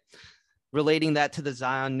 But relating that to the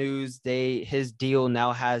Zion news, his deal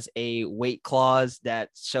now has a weight clause that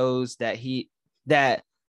shows that he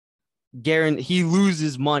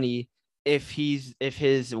loses money if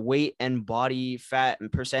his weight and body fat and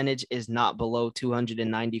percentage is not below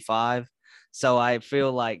 295. So I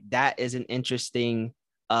feel like that is an interesting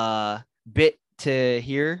bit to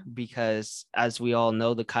hear, because as we all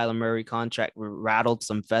know, the Kyler Murray contract rattled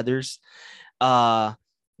some feathers. Uh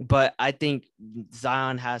but I think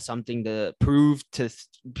Zion has something to prove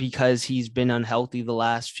because he's been unhealthy the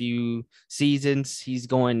last few seasons. He's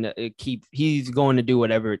going to do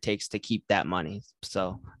whatever it takes to keep that money.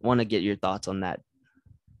 So I want to get your thoughts on that.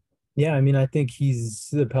 Yeah, I mean, I think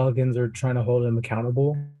the Pelicans are trying to hold him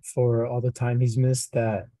accountable for all the time he's missed.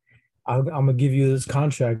 That I'm gonna give you this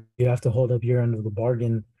contract. You have to hold up your end of the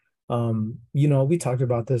bargain. We talked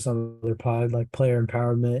about this on the pod, like player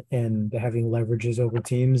empowerment and having leverages over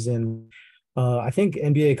teams. And I think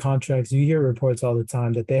NBA contracts, you hear reports all the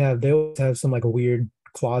time that they always have some like weird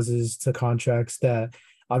clauses to contracts that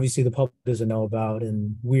obviously the public doesn't know about,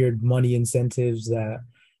 and weird money incentives that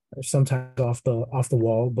are sometimes off the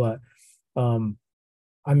wall. But um,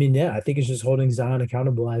 I mean, yeah, I think it's just holding Zion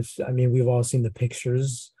accountable. I mean, we've all seen the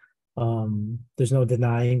pictures. There's no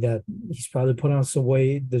denying that he's probably put on some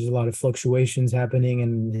weight. There's a lot of fluctuations happening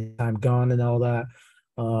and his time gone and all that.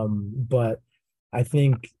 But I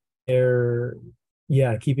think they're,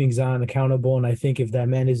 yeah, keeping Zion accountable. And I think if that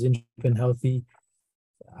man is injured and healthy,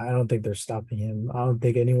 I don't think they're stopping him. I don't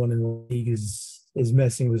think anyone in the league is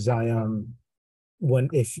messing with Zion when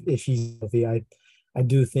if he's healthy. I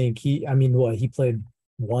do think I mean, what he played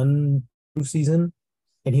one season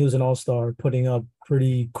and he was an all-star, putting up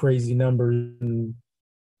pretty crazy numbers in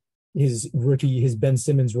his Ben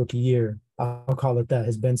Simmons rookie year. I'll call it that,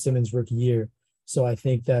 his Ben Simmons rookie year. So I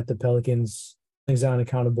think that the Pelicans Zion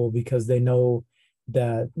accountable because they know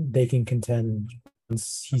that they can contend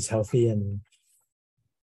once he's healthy and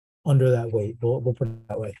under that weight. We'll put it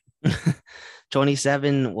that way.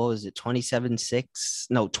 27, what was it? 27-6?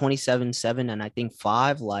 No, 27-7 and I think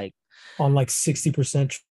 5, like On like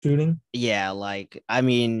 60% shooting. yeah, like I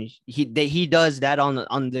mean, he does that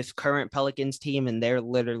on this current Pelicans team, and they're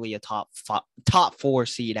literally a top 4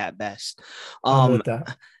 seed at best. I'm Um, with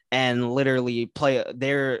that. and literally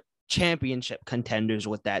they're championship contenders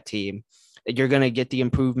with that team. You're gonna get the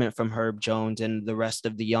improvement from Herb Jones and the rest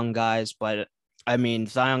of the young guys, but I mean,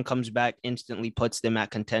 Zion comes back, instantly puts them at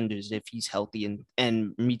contenders if he's healthy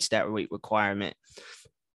and meets that weight requirement.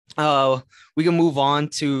 We can move on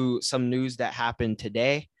to some news that happened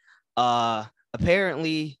today.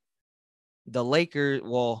 apparently the Lakers,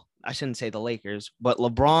 well, I shouldn't say the Lakers, but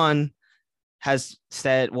LeBron has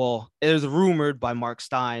said, well, it was rumored by Mark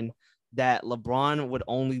Stein that LeBron would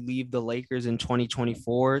only leave the Lakers in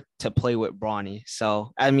 2024 to play with Bronny.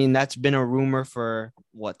 So, I mean, that's been a rumor for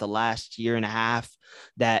what, the last year and a half,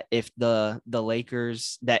 that if the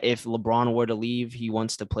Lakers, that if LeBron were to leave, he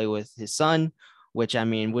wants to play with his son, which I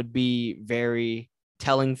mean would be very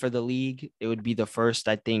telling for the league. It would be the first,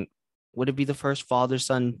 I think, would it be the first father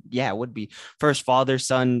son? Yeah, it would be first father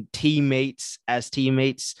son teammates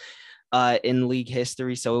in league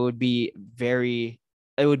history. So it would be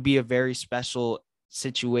a very special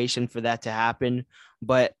situation for that to happen.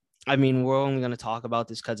 But I mean, we're only going to talk about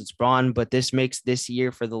this because it's Braun, but this makes this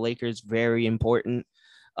year for the Lakers very important.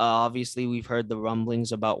 Obviously, we've heard the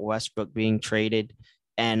rumblings about Westbrook being traded.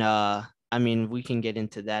 And I mean, we can get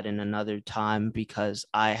into that in another time because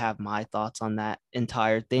I have my thoughts on that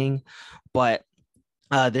entire thing. But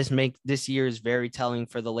this year is very telling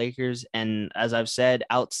for the Lakers, and as I've said,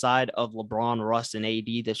 outside of LeBron, Russ, and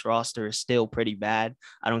AD, this roster is still pretty bad.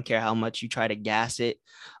 I don't care how much you try to gas it.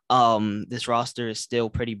 This roster is still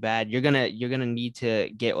pretty bad. You're gonna need to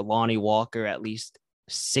get Lonnie Walker at least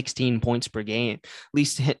 16 points per game. At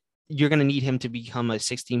least you're gonna need him to become a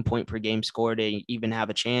 16 point per game scorer to even have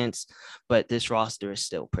a chance. But this roster is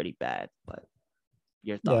still pretty bad. But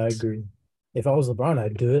your Yeah, I thoughts? agree. If I was LeBron,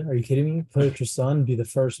 I'd do it. Are you kidding me? Play with your son, be the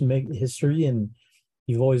first to make history. And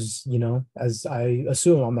you've always, as I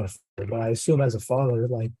assume, I'm not a father, but I assume as a father,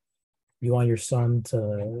 like you want your son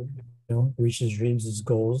to, reach his dreams, his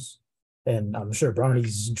goals. And I'm sure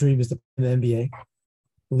Bronny's dream is to play in the NBA.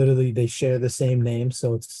 Literally, they share the same name,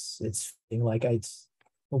 so it's like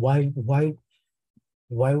why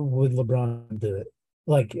why would LeBron do it?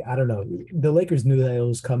 Like, I don't know. The Lakers knew that it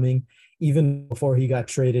was coming even before he got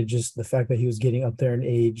traded, just the fact that he was getting up there in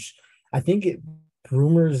age. I think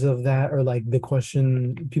rumors of that, or like the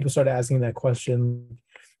question, people started asking that question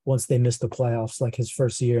once they missed the playoffs, like his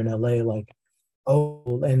first year in LA, like,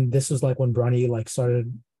 oh, and this was like when Bronny like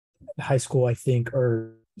started high school, I think,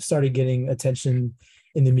 or started getting attention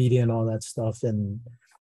in the media and all that stuff. And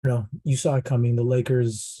you saw it coming. The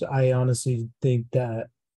Lakers, I honestly think that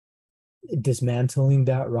dismantling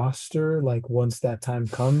that roster, like once that time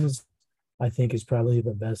comes, I think is probably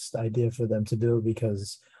the best idea for them to do,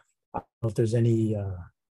 because I don't know if there's any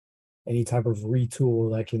type of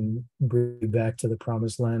retool that can bring you back to the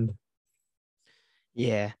promised land.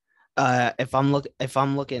 Yeah. If I'm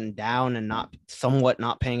looking down and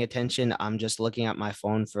not paying attention, I'm just looking at my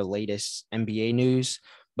phone for latest NBA news.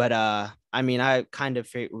 But I mean, I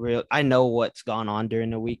know what's gone on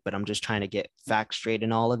during the week, but I'm just trying to get facts straight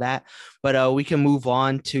and all of that. But we can move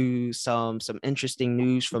on to some interesting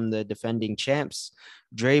news from the defending champs.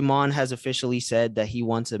 Draymond has officially said that he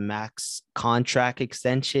wants a max contract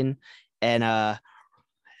extension, and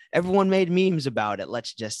everyone made memes about it,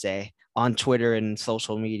 let's just say, on Twitter and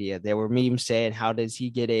social media. There were memes saying, how does he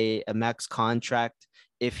get a max contract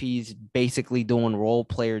if he's basically doing role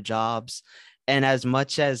player jobs? And as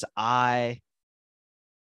much as I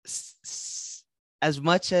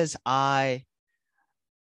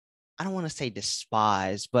don't want to say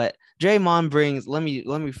despise, but Draymond brings, let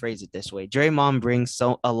me phrase it this way. Draymond brings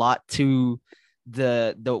a lot to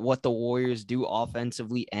the what the Warriors do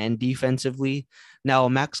offensively and defensively. Now, a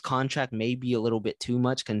max contract may be a little bit too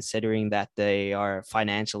much considering that they are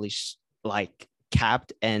financially like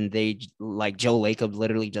capped, and they, like, Joe Lacob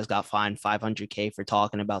literally just got fined 500K for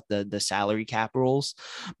talking about the salary cap rules.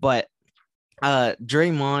 But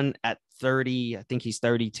Draymond at 30, I think he's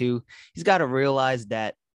 32, he's got to realize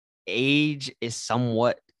that age is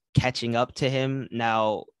somewhat catching up to him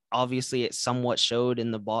now. Obviously, it somewhat showed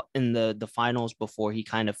in the finals before he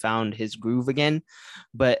kind of found his groove again,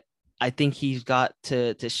 but I think he's got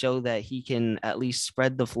to show that he can at least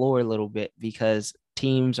spread the floor a little bit, because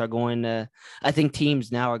teams are going to I think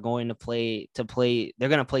teams now are going to play they're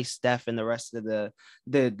going to play Steph and the rest of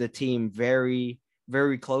the team very,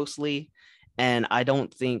 very closely. And I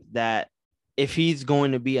don't think that if he's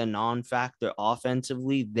going to be a non-factor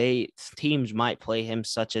offensively, teams might play him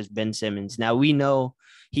such as Ben Simmons. Now we know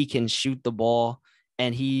he can shoot the ball,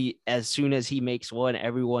 and as soon as he makes one,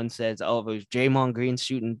 everyone says, "Oh, if Draymond Green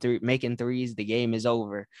shooting making threes, the game is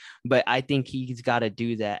over." But I think he's got to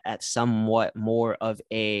do that at somewhat more of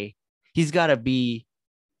a. He's got to be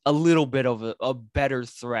a little bit of a better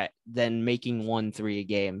threat than making 1 3 a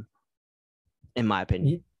game, in my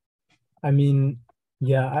opinion. I mean,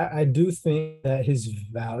 yeah, I do think that his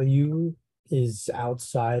value is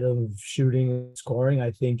outside of shooting and scoring.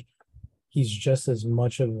 I think he's just as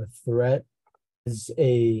much of a threat as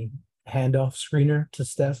a handoff screener to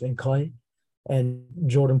Steph and Clay. and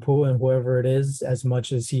Jordan Poole and whoever it is as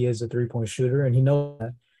much as he is a 3-point shooter, and he knows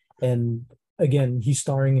that. And again, he's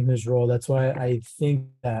starring in his role. That's why I think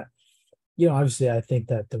that, obviously, I think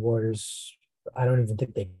that the Warriors, I don't even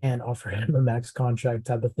think they can offer him a max contract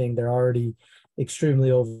type of thing. They're already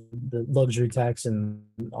extremely over the luxury tax and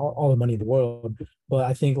all the money in the world. But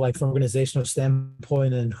I think, like, from an organizational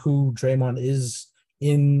standpoint and who Draymond is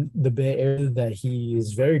in the Bay Area, that he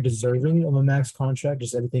is very deserving of a max contract.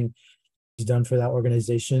 Just everything he's done for that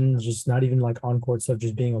organization, just not even like on court stuff,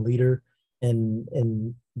 just being a leader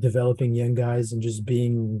and developing young guys and just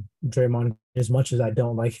being Draymond. As much as I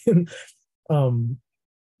don't like him, um,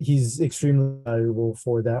 he's extremely valuable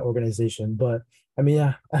for that organization. But I mean,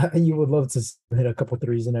 yeah, you would love to hit a couple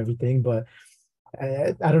threes and everything, but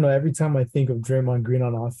I don't know. Every time I think of Draymond Green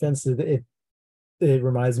on offense, it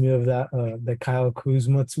reminds me of the Kyle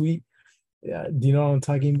Kuzma tweet. Yeah, do you know what I'm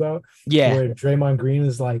talking about? Yeah. Where Draymond Green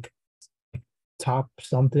is like top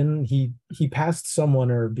something. He passed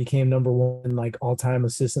someone or became number one like all time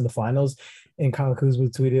assists in the finals. And Kyle Kuzma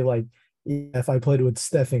tweeted like, if I played with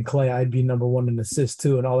Steph and Clay, I'd be number one in assists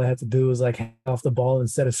too. And all I had to do was like hand off the ball and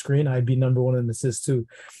set a screen, I'd be number one in assists too.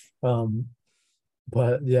 Um,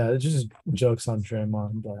 but yeah, it's just jokes on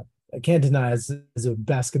Draymond. But I can't deny as a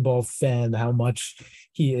basketball fan how much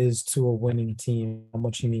he is to a winning team, how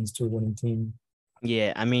much he means to a winning team.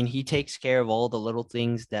 Yeah, I mean, he takes care of all the little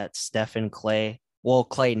things that Steph and Clay, well,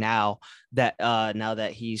 Clay now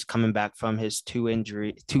that he's coming back from his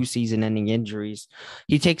two season ending injuries,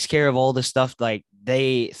 he takes care of all the stuff like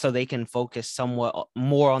so they can focus somewhat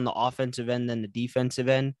more on the offensive end than the defensive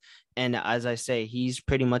end. And as I say, he's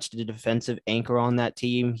pretty much the defensive anchor on that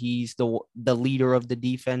team. He's the leader of the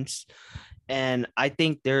defense. And I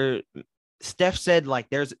think Steph said like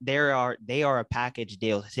they are a package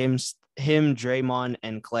deal. Him, Draymond,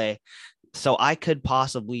 and Clay. So I could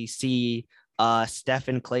possibly see Steph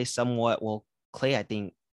and Clay somewhat. Well, Clay I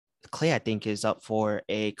think is up for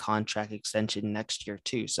a contract extension next year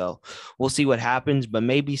too. So we'll see what happens. But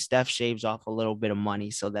maybe Steph shaves off a little bit of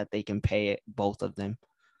money so that they can pay it, both of them.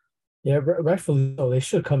 Yeah, rightfully so. They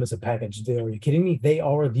should come as a package deal. Are you kidding me? They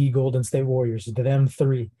are the Golden State Warriors, the them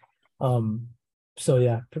three. Um, so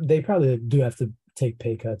yeah, they probably do have to take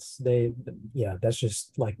pay cuts. Yeah, that's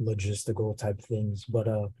just like logistical type things. But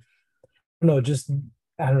no, just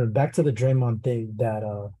I don't know. Back to the Draymond thing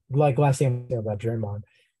that like last thing I say about Draymond,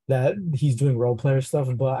 that he's doing role player stuff.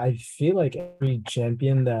 But I feel like every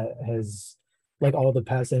champion that has like all the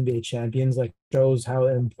past NBA champions like shows how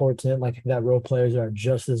important like that role players are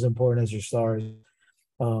just as important as your stars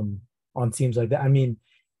um on teams like that. I mean,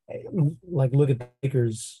 like look at the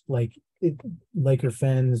Lakers, Laker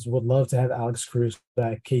fans would love to have Alex Cruz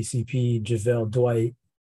back, KCP, JaVale, Dwight,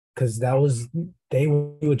 because that was they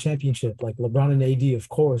won a championship. Like LeBron and AD, of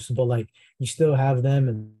course, but like you still have them,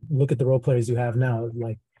 and look at the role players you have now.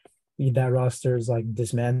 Like that roster is like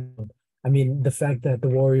dismantled. I mean, the fact that the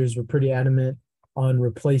Warriors were pretty adamant on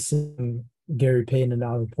replacing Gary Payton and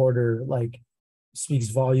Otto Porter, like speaks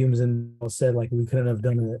volumes, and said like we couldn't have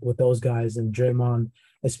done it with those guys. And Draymond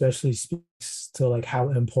especially speaks to like how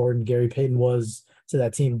important Gary Payton was to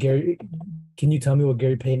that team. Gary, can you tell me what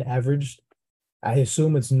Gary Payton averaged? I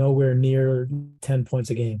assume it's nowhere near 10 points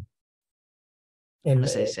a game. I'm And gonna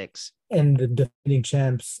say six. and the defending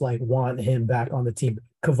champs like want him back on the team.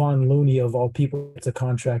 Kevon Looney of all people gets a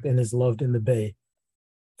contract and is loved in the Bay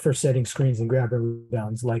for setting screens and grabbing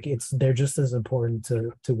rebounds. Like they're just as important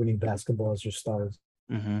to winning basketball as your stars.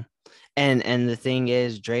 Mm-hmm. And the thing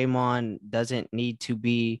is, Draymond doesn't need to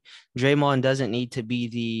be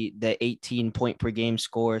the 18 point per game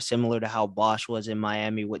scorer, similar to how Bosch was in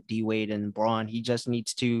Miami with D Wade and Braun. He just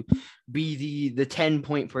needs to be the 10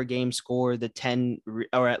 point per game scorer, the 10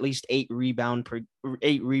 or at least eight rebound per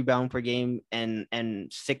game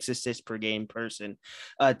and 6 assists per game person,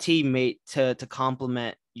 a teammate to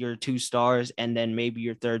complement your two stars, and then maybe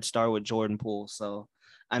your third star with Jordan Poole. So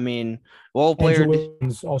I mean, role Andrew player.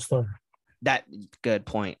 Wiggins, All Star. That good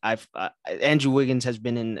point. Andrew Wiggins has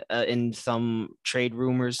been in some trade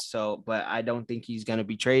rumors, so but I don't think he's gonna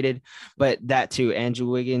be traded. But that too, Andrew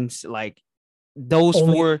Wiggins, like those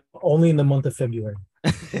Only four, only in the month of February.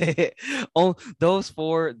 oh, those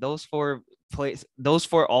four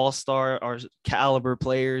all-star or caliber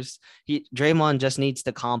players. Draymond just needs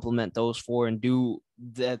to complement those four and do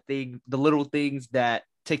the little things that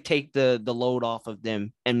to take the load off of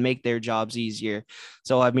them and make their jobs easier.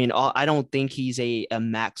 So I mean, I don't think he's a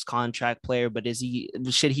max contract player, but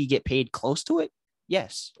should he get paid close to it?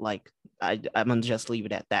 Yes. Like I'm gonna just leave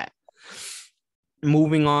it at that.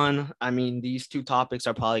 moving on. I mean, these two topics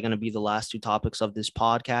are probably going to be the last two topics of this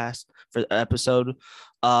podcast for the episode.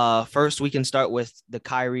 First, we can start with the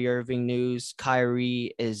Kyrie Irving news.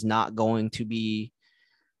 Kyrie,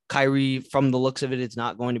 from the looks of it, is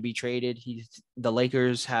not going to be traded. The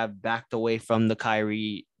Lakers have backed away from the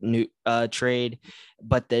Kyrie trade,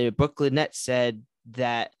 but the Brooklyn Nets said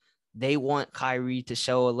that they want Kyrie to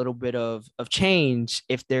show a little bit of change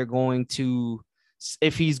if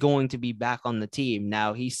he's going to be back on the team.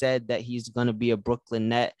 Now, he said that he's going to be a Brooklyn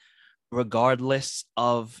Net regardless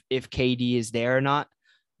of if KD is there or not.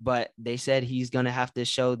 But they said he's going to have to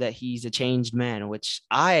show that he's a changed man, which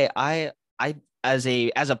I as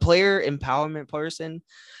a player empowerment person,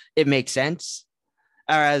 it makes sense.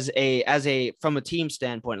 Or as a from a team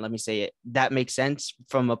standpoint, let me say it, that makes sense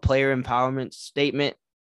from a player empowerment statement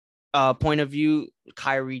point of view.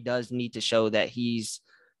 Kyrie does need to show that he's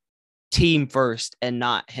team first and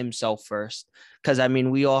not himself first. Because I mean,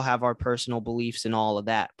 we all have our personal beliefs and all of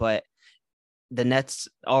that, but the Nets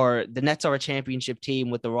are a championship team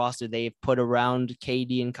with the roster they've put around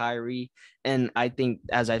KD and Kyrie. And I think,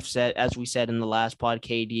 as we said in the last pod,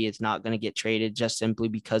 KD is not going to get traded just simply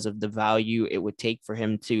because of the value it would take for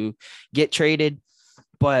him to get traded.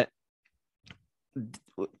 But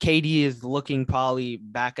KD is looking probably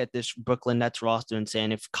back at this Brooklyn Nets roster and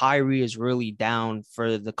saying, if Kyrie is really down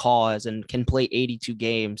for the cause and can play 82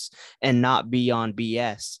 games and not be on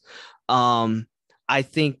BS, I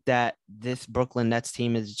think that this Brooklyn Nets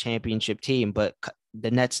team is a championship team, but the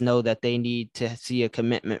Nets know that they need to see a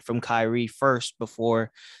commitment from Kyrie first before,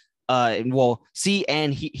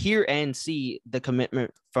 hear and see the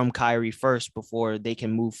commitment from Kyrie first before they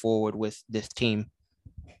can move forward with this team.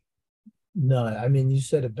 No, I mean, you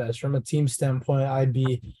said it best. From a team standpoint, I'd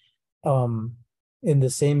be um in the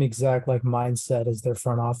same exact like mindset as their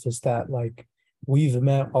front office, that like we've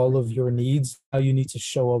met all of your needs. Now you need to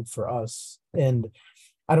show up for us. And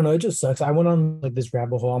I don't know, it just sucks. I went on like this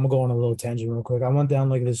rabbit hole. I'm gonna go on a little tangent real quick. I went down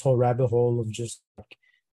like this whole rabbit hole of just like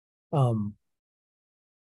um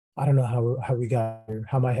I don't know how we got here,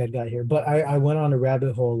 how my head got here, but I went on a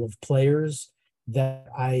rabbit hole of players that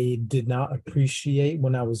I did not appreciate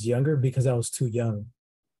when I was younger because I was too young.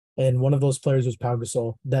 And one of those players was Pau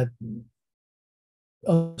Gasol. That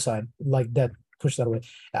side, like that, push that away.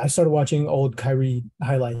 I started watching old Kyrie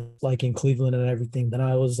highlights, like in Cleveland and everything. Then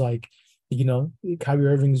I was like, Kyrie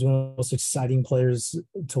Irving is one of the most exciting players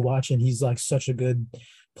to watch, and he's like such a good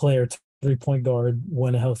player, 3-point guard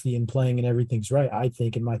when healthy and playing and everything's right, I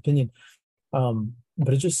think, in my opinion.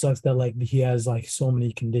 But it just sucks that like he has like so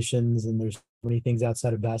many conditions and there's so many things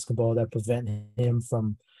outside of basketball that prevent him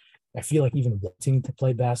from, I feel like, even wanting to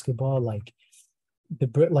play basketball. Like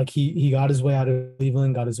he got his way out of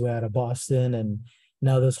Cleveland, got his way out of Boston, and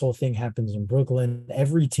now this whole thing happens in Brooklyn.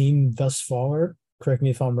 Every team thus far, correct me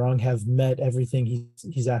if I'm wrong, have met everything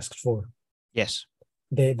he's asked for. Yes.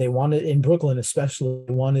 They wanted, in Brooklyn especially,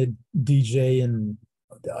 wanted DJ and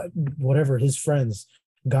whatever, his friends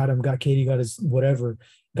got him, got Katie, got his whatever,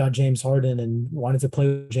 got James Harden and wanted to play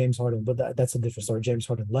with James Harden, but that's a different story. James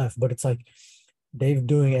Harden left, but it's like they've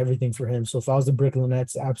doing everything for him. So if I was the Brooklyn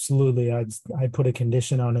Nets, absolutely, I'd put a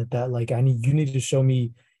condition on it that like you need to show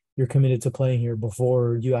me you're committed to playing here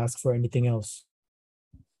before you ask for anything else.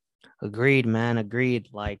 Agreed, man. Agreed.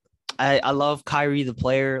 Like, I love Kyrie the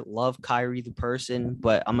player, love Kyrie the person,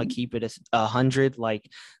 but I'm gonna keep it 100. Like,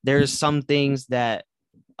 there's some things that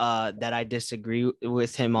I disagree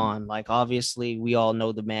with him on. Like, obviously, we all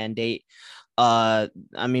know the mandate. I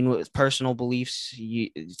mean, with personal beliefs,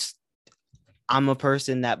 I'm a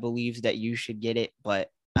person that believes that you should get it, but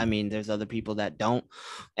I mean, there's other people that don't,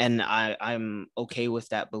 and I'm okay with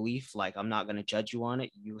that belief. Like, I'm not gonna judge you on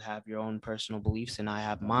it. You have your own personal beliefs, and I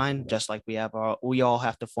have mine. Just like we all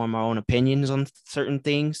have to form our own opinions on certain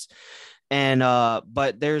things. And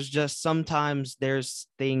but there's just sometimes there's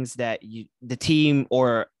things that the team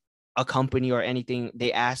or a company or anything,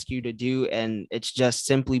 they ask you to do, and it's just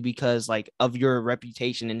simply because like of your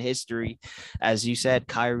reputation and history. As you said,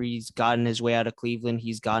 Kyrie's gotten his way out of Cleveland,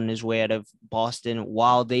 he's gotten his way out of Boston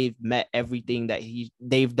while they've met everything that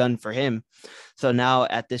they've done for him. So now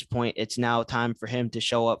at this point, it's now time for him to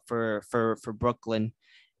show up for Brooklyn.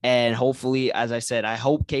 And hopefully, as I said, I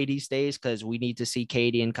hope KD stays because we need to see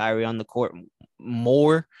KD and Kyrie on the court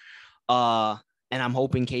more. Uh, and I'm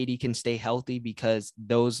hoping KD can stay healthy because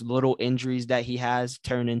those little injuries that he has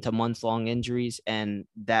turn into months-long injuries, and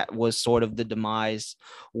that was sort of the demise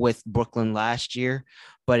with Brooklyn last year.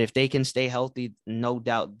 But if they can stay healthy, no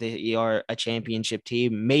doubt they are a championship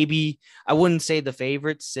team. Maybe I wouldn't say the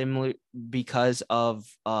favorites, similar because of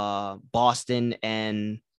Boston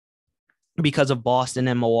and because of Boston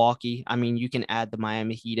and Milwaukee. I mean, you can add the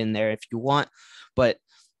Miami Heat in there if you want, but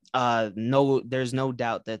no, there's no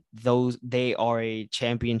doubt that they are a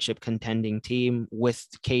championship contending team with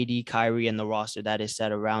KD, Kyrie, and the roster that is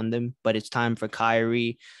set around them. But it's time for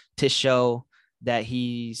Kyrie to show that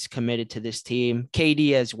he's committed to this team.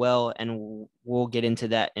 KD as well, and we'll get into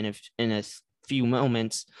that in a few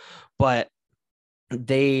moments. But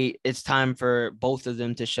it's time for both of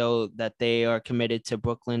them to show that they are committed to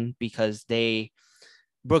Brooklyn, because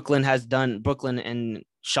Brooklyn and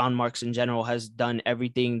Sean Marks in general has done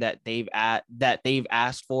everything that they've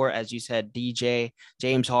asked for. As you said, DJ,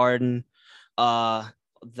 James Harden, uh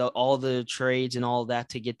all the trades and all that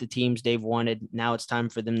to get the teams they've wanted. Now it's time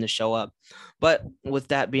for them to show up. But with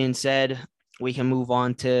that being said, we can move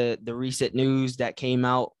on to the recent news that came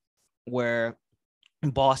out, where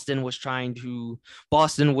Boston was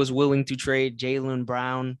willing to trade Jaylen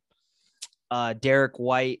Brown, Derek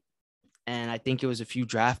White, and I think it was a few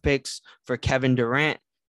draft picks for Kevin Durant.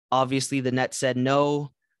 Obviously, the Nets said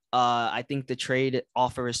no. I think the trade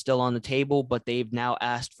offer is still on the table, but they've now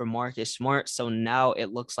asked for Marcus Smart. So now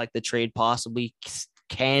it looks like the trade possibly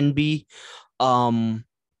can be Jaylen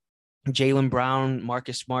Brown,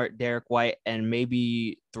 Marcus Smart, Derek White, and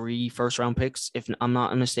maybe 3 first-round picks, if I'm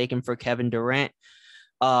not mistaken, for Kevin Durant.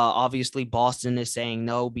 Obviously, Boston is saying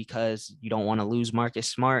no because you don't want to lose Marcus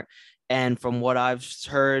Smart. And from what I've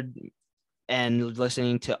heard and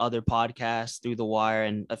listening to other podcasts through the wire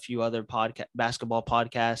and a few other basketball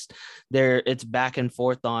podcasts, it's back and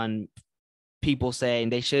forth on people saying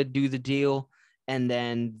they should do the deal. And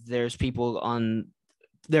then there's Boston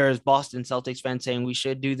Celtics fans saying we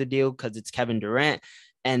should do the deal because it's Kevin Durant.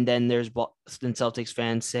 And then there's Boston Celtics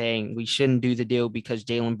fans saying we shouldn't do the deal because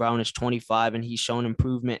Jaylen Brown is 25 and he's shown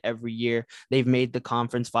improvement every year. They've made the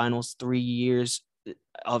conference finals 3 years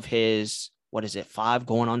of his, 5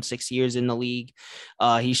 going on 6 years in the league.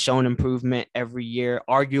 He's shown improvement every year.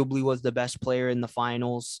 Arguably was the best player in the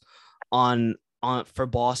finals for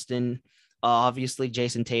Boston. Obviously,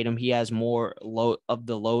 Jason Tatum, he has more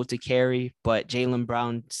load to carry, but Jaylen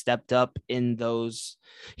Brown stepped up in those.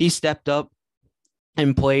 He stepped up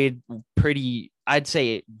and played pretty, I'd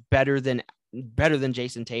say, better than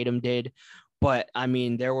Jason Tatum did. But I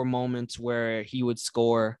mean, there were moments where he would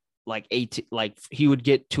score like he would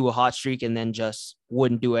get to a hot streak and then just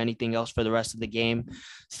wouldn't do anything else for the rest of the game.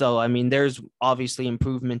 So I mean, there's obviously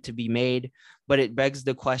improvement to be made, but it begs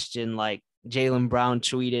the question, like Jaylen Brown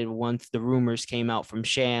tweeted once the rumors came out from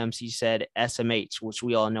Shams, he said SMH, which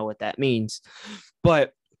we all know what that means.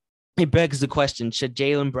 But it begs the question, should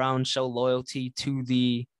Jaylen Brown show loyalty to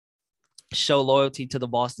the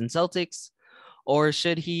Boston Celtics, or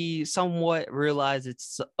should he somewhat realize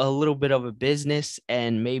it's a little bit of a business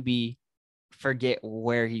and maybe forget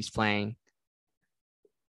where he's playing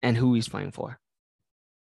and who he's playing for?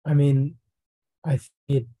 I mean, I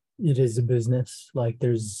think it is a business. Like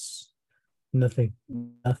there's nothing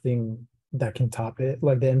that can top it.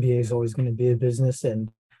 Like the NBA is always going to be a business,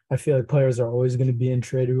 and I feel like players are always going to be in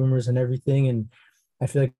trade rumors and everything. And I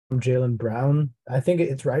feel like from Jaylen Brown, I think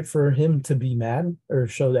it's right for him to be mad or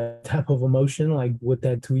show that type of emotion, like with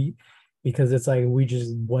that tweet, because it's like we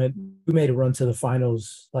made a run to the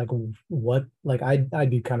finals. Like what? Like I'd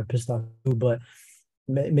be kind of pissed off too, but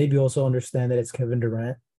maybe also understand that it's Kevin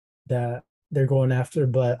Durant that they're going after.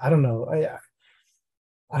 But I don't know.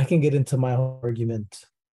 I can get into my whole argument,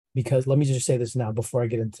 because let me just say this now before I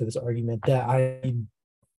get into this argument, that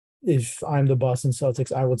if I'm the Boston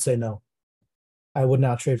Celtics, I would say no. I would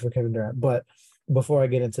not trade for Kevin Durant. But before I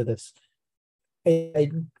get into this,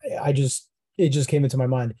 it just came into my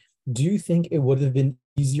mind. Do you think it would have been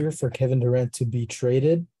easier for Kevin Durant to be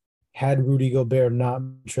traded had Rudy Gobert not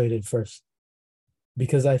been traded first?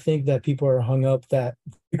 Because I think that people are hung up that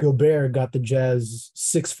Gobert got the Jazz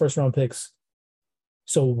 6 first-round picks.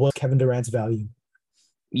 So what's Kevin Durant's value?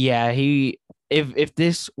 Yeah, if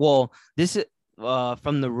this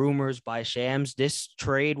from the rumors by Shams, this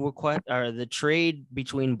trade request, or the trade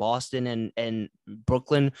between Boston and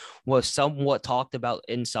Brooklyn, was somewhat talked about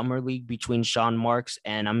in Summer League between Sean Marks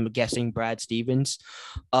and I'm guessing Brad Stevens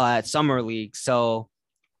at Summer League. So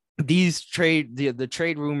the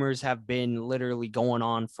trade rumors have been literally going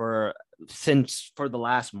on for the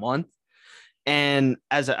last month. And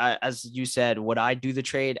as you said, would I do the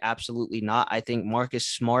trade? Absolutely not. I think Marcus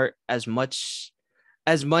Smart, as much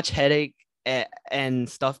headache and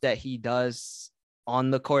stuff that he does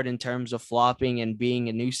on the court in terms of flopping and being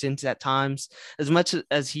a nuisance at times, as much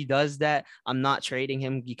as he does that, I'm not trading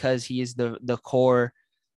him because he is the core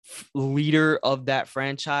leader of that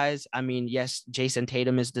franchise. I mean, yes, Jason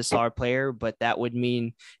Tatum is the star player, but that would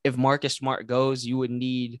mean if Marcus Smart goes, you would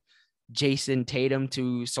need Jason Tatum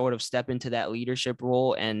to sort of step into that leadership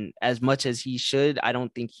role. And as much as he should, I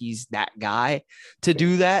don't think he's that guy to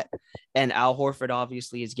do that. And Al Horford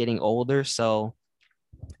obviously is getting older. So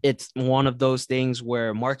it's one of those things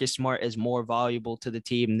where Marcus Smart is more valuable to the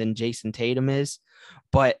team than Jason Tatum is.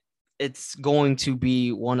 But it's going to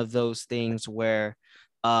be one of those things where,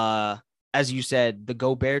 as you said, the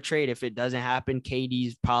Gobert trade, if it doesn't happen,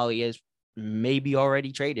 KD probably is maybe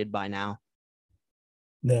already traded by now.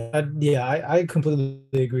 I completely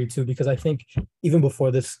agree too, because I think even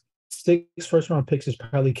before this, 6 first round picks is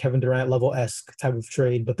probably Kevin Durant level esque type of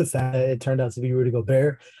trade. But the fact that it turned out to be Rudy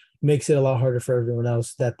Gobert makes it a lot harder for everyone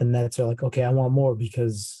else, that the Nets are like, okay, I want more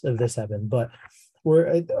because of this happened. But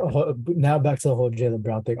we're now back to the whole Jaylen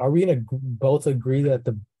Brown thing. Are we going to both agree that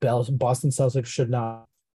the Boston Celtics should not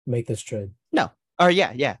make this trade? No. Or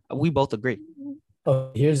yeah, we both agree.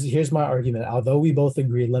 Here's my argument. Although we both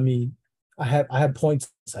agree, I have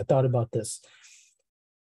points. I thought about this.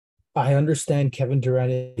 I understand Kevin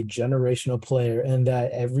Durant is a generational player, and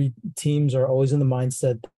that every teams are always in the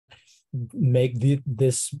mindset make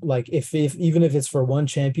this, like, if even if it's for one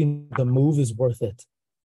champion, the move is worth it.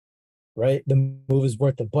 Right? The move is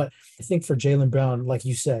worth it. But I think for Jaylen Brown, like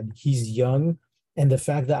you said, he's young. And the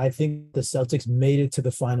fact that I think the Celtics made it to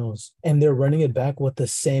the finals and they're running it back with the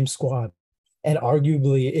same squad. And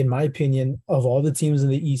arguably, in my opinion, of all the teams in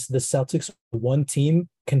the East, the Celtics are one team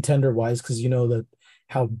contender wise, because you know that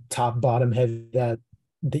how top bottom heavy that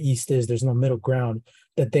the East is. There's no middle ground.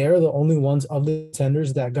 That they are the only ones of the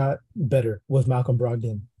contenders that got better with Malcolm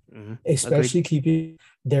Brogdon, especially Agreed. keeping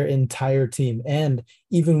their entire team. And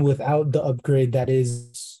even without the upgrade that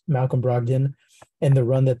is Malcolm Brogdon and the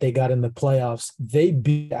run that they got in the playoffs, they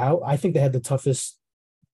beat out. I think they had the toughest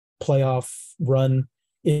playoff run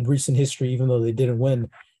in recent history, even though they didn't win.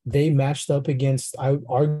 They matched up against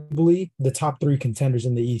arguably the top 3 contenders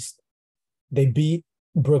in the East. They beat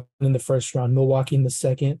Brooklyn in the first round, Milwaukee in the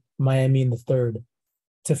second, Miami in the third,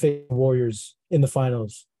 to face the Warriors in the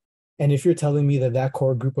finals. And if you're telling me that that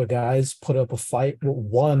core group of guys put up a fight,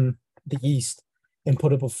 won the East, and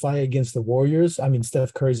put up a fight against the Warriors, I mean,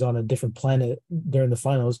 Steph Curry's on a different planet during the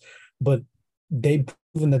finals, but they've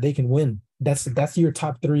proven that they can win. That's your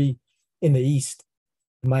top 3 in the East.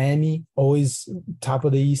 Miami, always top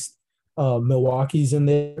of the East. Milwaukee's in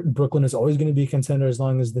there. Brooklyn is always going to be a contender as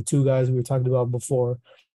long as the 2 guys we were talking about before.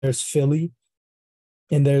 There's Philly,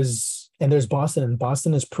 and there's Boston. And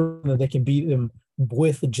Boston has proven that they can beat them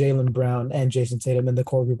with Jaylen Brown and Jason Tatum and the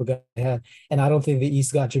core group of guys they had. And I don't think the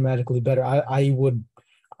East got dramatically better. I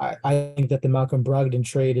think that the Malcolm Brogdon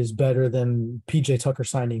trade is better than PJ Tucker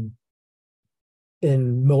signing.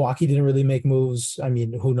 And Milwaukee didn't really make moves. I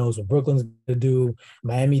mean, who knows what Brooklyn's going to do?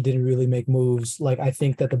 Miami didn't really make moves. Like, I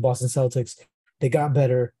think that the Boston Celtics, they got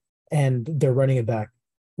better and they're running it back,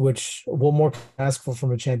 which what more can you ask for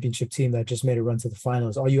from a championship team that just made a run to the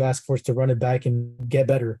finals? All you ask for is to run it back and get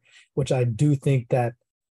better, which I do think that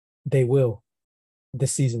they will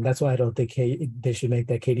this season. That's why I don't think they should make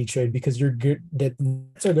that KD trade, because you're good. That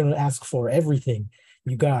Nets are going to ask for everything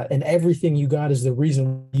you got, and everything you got is the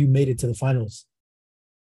reason you made it to the finals.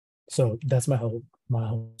 So that's my whole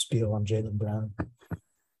spiel on Jaylen Brown.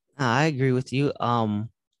 I agree with you.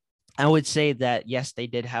 I would say that yes, they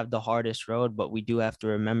did have the hardest road, but we do have to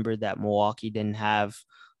remember that Milwaukee didn't have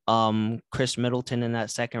Chris Middleton in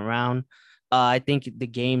that second round. I think the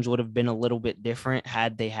games would have been a little bit different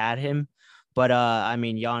had they had him. But I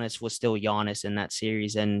mean, Giannis was still Giannis in that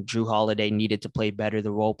series, and Drew Holiday needed to play better.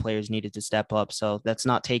 The role players needed to step up. So that's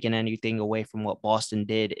not taking anything away from what Boston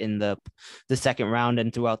did in the second round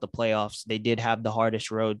and throughout the playoffs. They did have the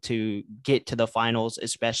hardest road to get to the finals,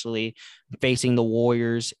 especially facing the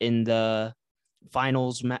Warriors in the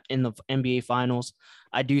finals, in the NBA finals.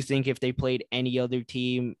 I do think if they played any other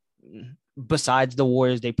team besides the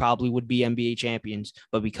Warriors, they probably would be NBA champions.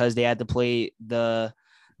 But because they had to play the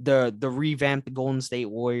revamped Golden State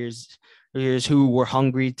Warriors, who were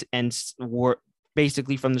hungry and were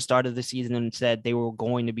basically from the start of the season and said they were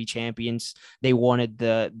going to be champions. They wanted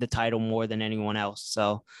the title more than anyone else.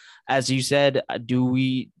 So, as you said, do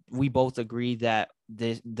we both agree that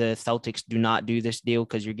the Celtics do not do this deal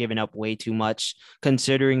because you're giving up way too much,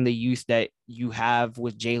 considering the youth that you have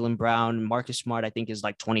with Jaylen Brown. Marcus Smart, I think, is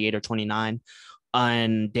like 28 or 29.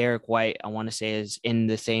 And Derek White, I want to say, is in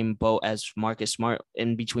the same boat as Marcus Smart,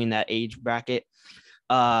 in between that age bracket.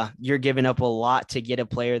 You're giving up a lot to get a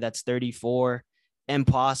player that's 34, and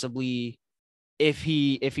possibly, if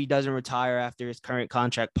he doesn't retire after his current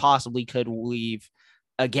contract, possibly could leave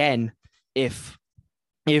again if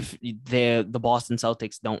the Boston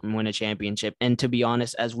Celtics don't win a championship. And to be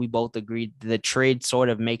honest, as we both agreed, the trade sort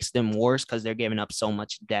of makes them worse because they're giving up so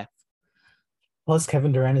much depth. Plus,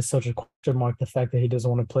 Kevin Durant is such a question mark. The fact that he doesn't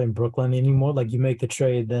want to play in Brooklyn anymore. Like you make the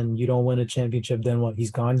trade, then you don't win a championship. Then what?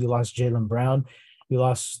 He's gone. You lost Jaylen Brown. You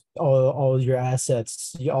lost all your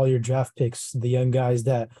assets, all your draft picks, the young guys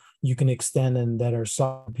that you can extend and that are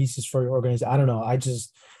solid pieces for your organization. I don't know. I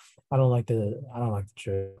don't like the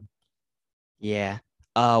trade. Yeah.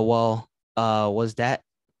 Well, was that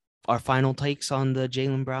our final takes on the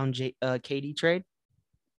Jaylen Brown KD trade?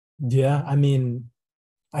 Yeah, I mean,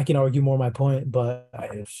 I can argue more my point, but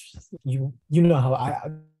you know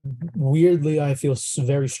how weirdly I feel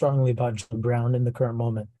very strongly about Jaylen Brown in the current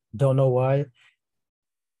moment. Don't know why.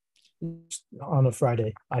 On a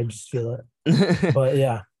Friday, I just feel it. But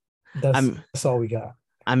yeah, I'm that's all we got.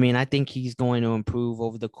 I mean, I think he's going to improve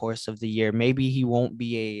over the course of the year. Maybe he won't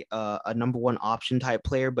be a number one option type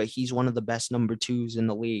player, but he's one of the best number twos in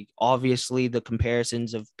the league. Obviously, the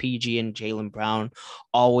comparisons of PG and Jaylen Brown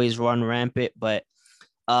always run rampant, but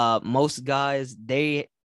most guys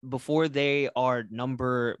before they are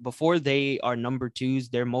number twos,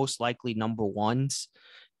 they're most likely number ones.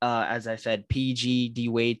 As I said, PG D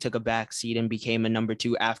Wade took a back seat and became a number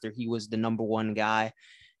two after he was the number one guy.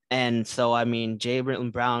 And so, I mean,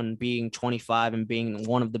 Jaylen Brown being 25 and being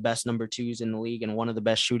one of the best number twos in the league and one of the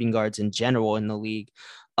best shooting guards in general in the league,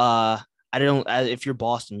 uh, if you're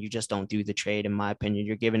Boston, you just don't do the trade, in my opinion.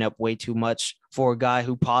 You're giving up way too much for a guy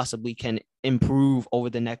who possibly can improve over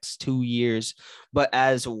the next 2 years. But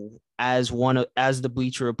as the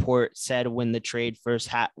Bleacher Report said when the trade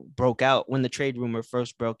broke out, when the trade rumor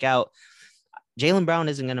first broke out, Jaylen Brown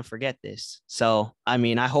isn't going to forget this. So, I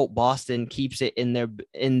mean, I hope Boston keeps it in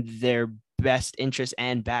their best interest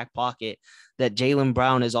and back pocket that Jaylen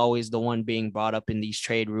Brown is always the one being brought up in these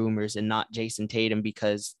trade rumors and not Jason Tatum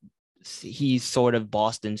because he's sort of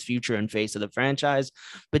Boston's future and face of the franchise.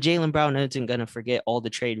 But Jaylen Brown isn't going to forget all the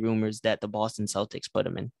trade rumors that the Boston Celtics put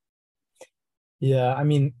him in. Yeah, I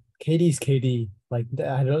mean, KD's KD. Like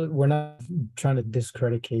we're not trying to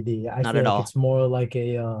discredit KD. I Not feel at like all. it's more like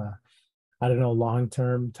a I don't know, long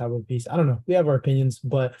term type of piece. I don't know. We have our opinions,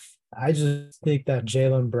 but I just think that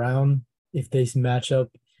Jaylen Brown, if they match up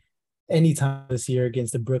anytime this year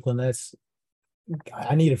against the Brooklyn Nets,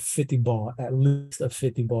 I need a 50 ball, at least a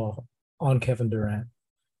 50 ball on Kevin Durant.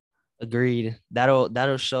 Agreed.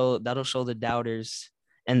 That'll show the doubters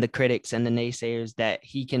and the critics and the naysayers that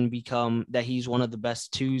he's one of the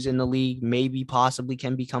best twos in the league, maybe possibly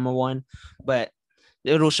can become a one, but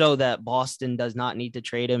it'll show that Boston does not need to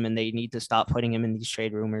trade him and they need to stop putting him in these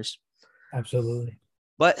trade rumors. Absolutely.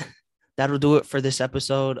 But that'll do it for this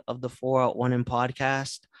episode of the 4 Out 1 In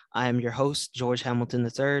podcast. I am your host, George Hamilton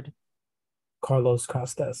III, Carlos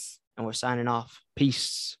Costas. and we're signing off.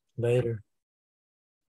 Peace. Later.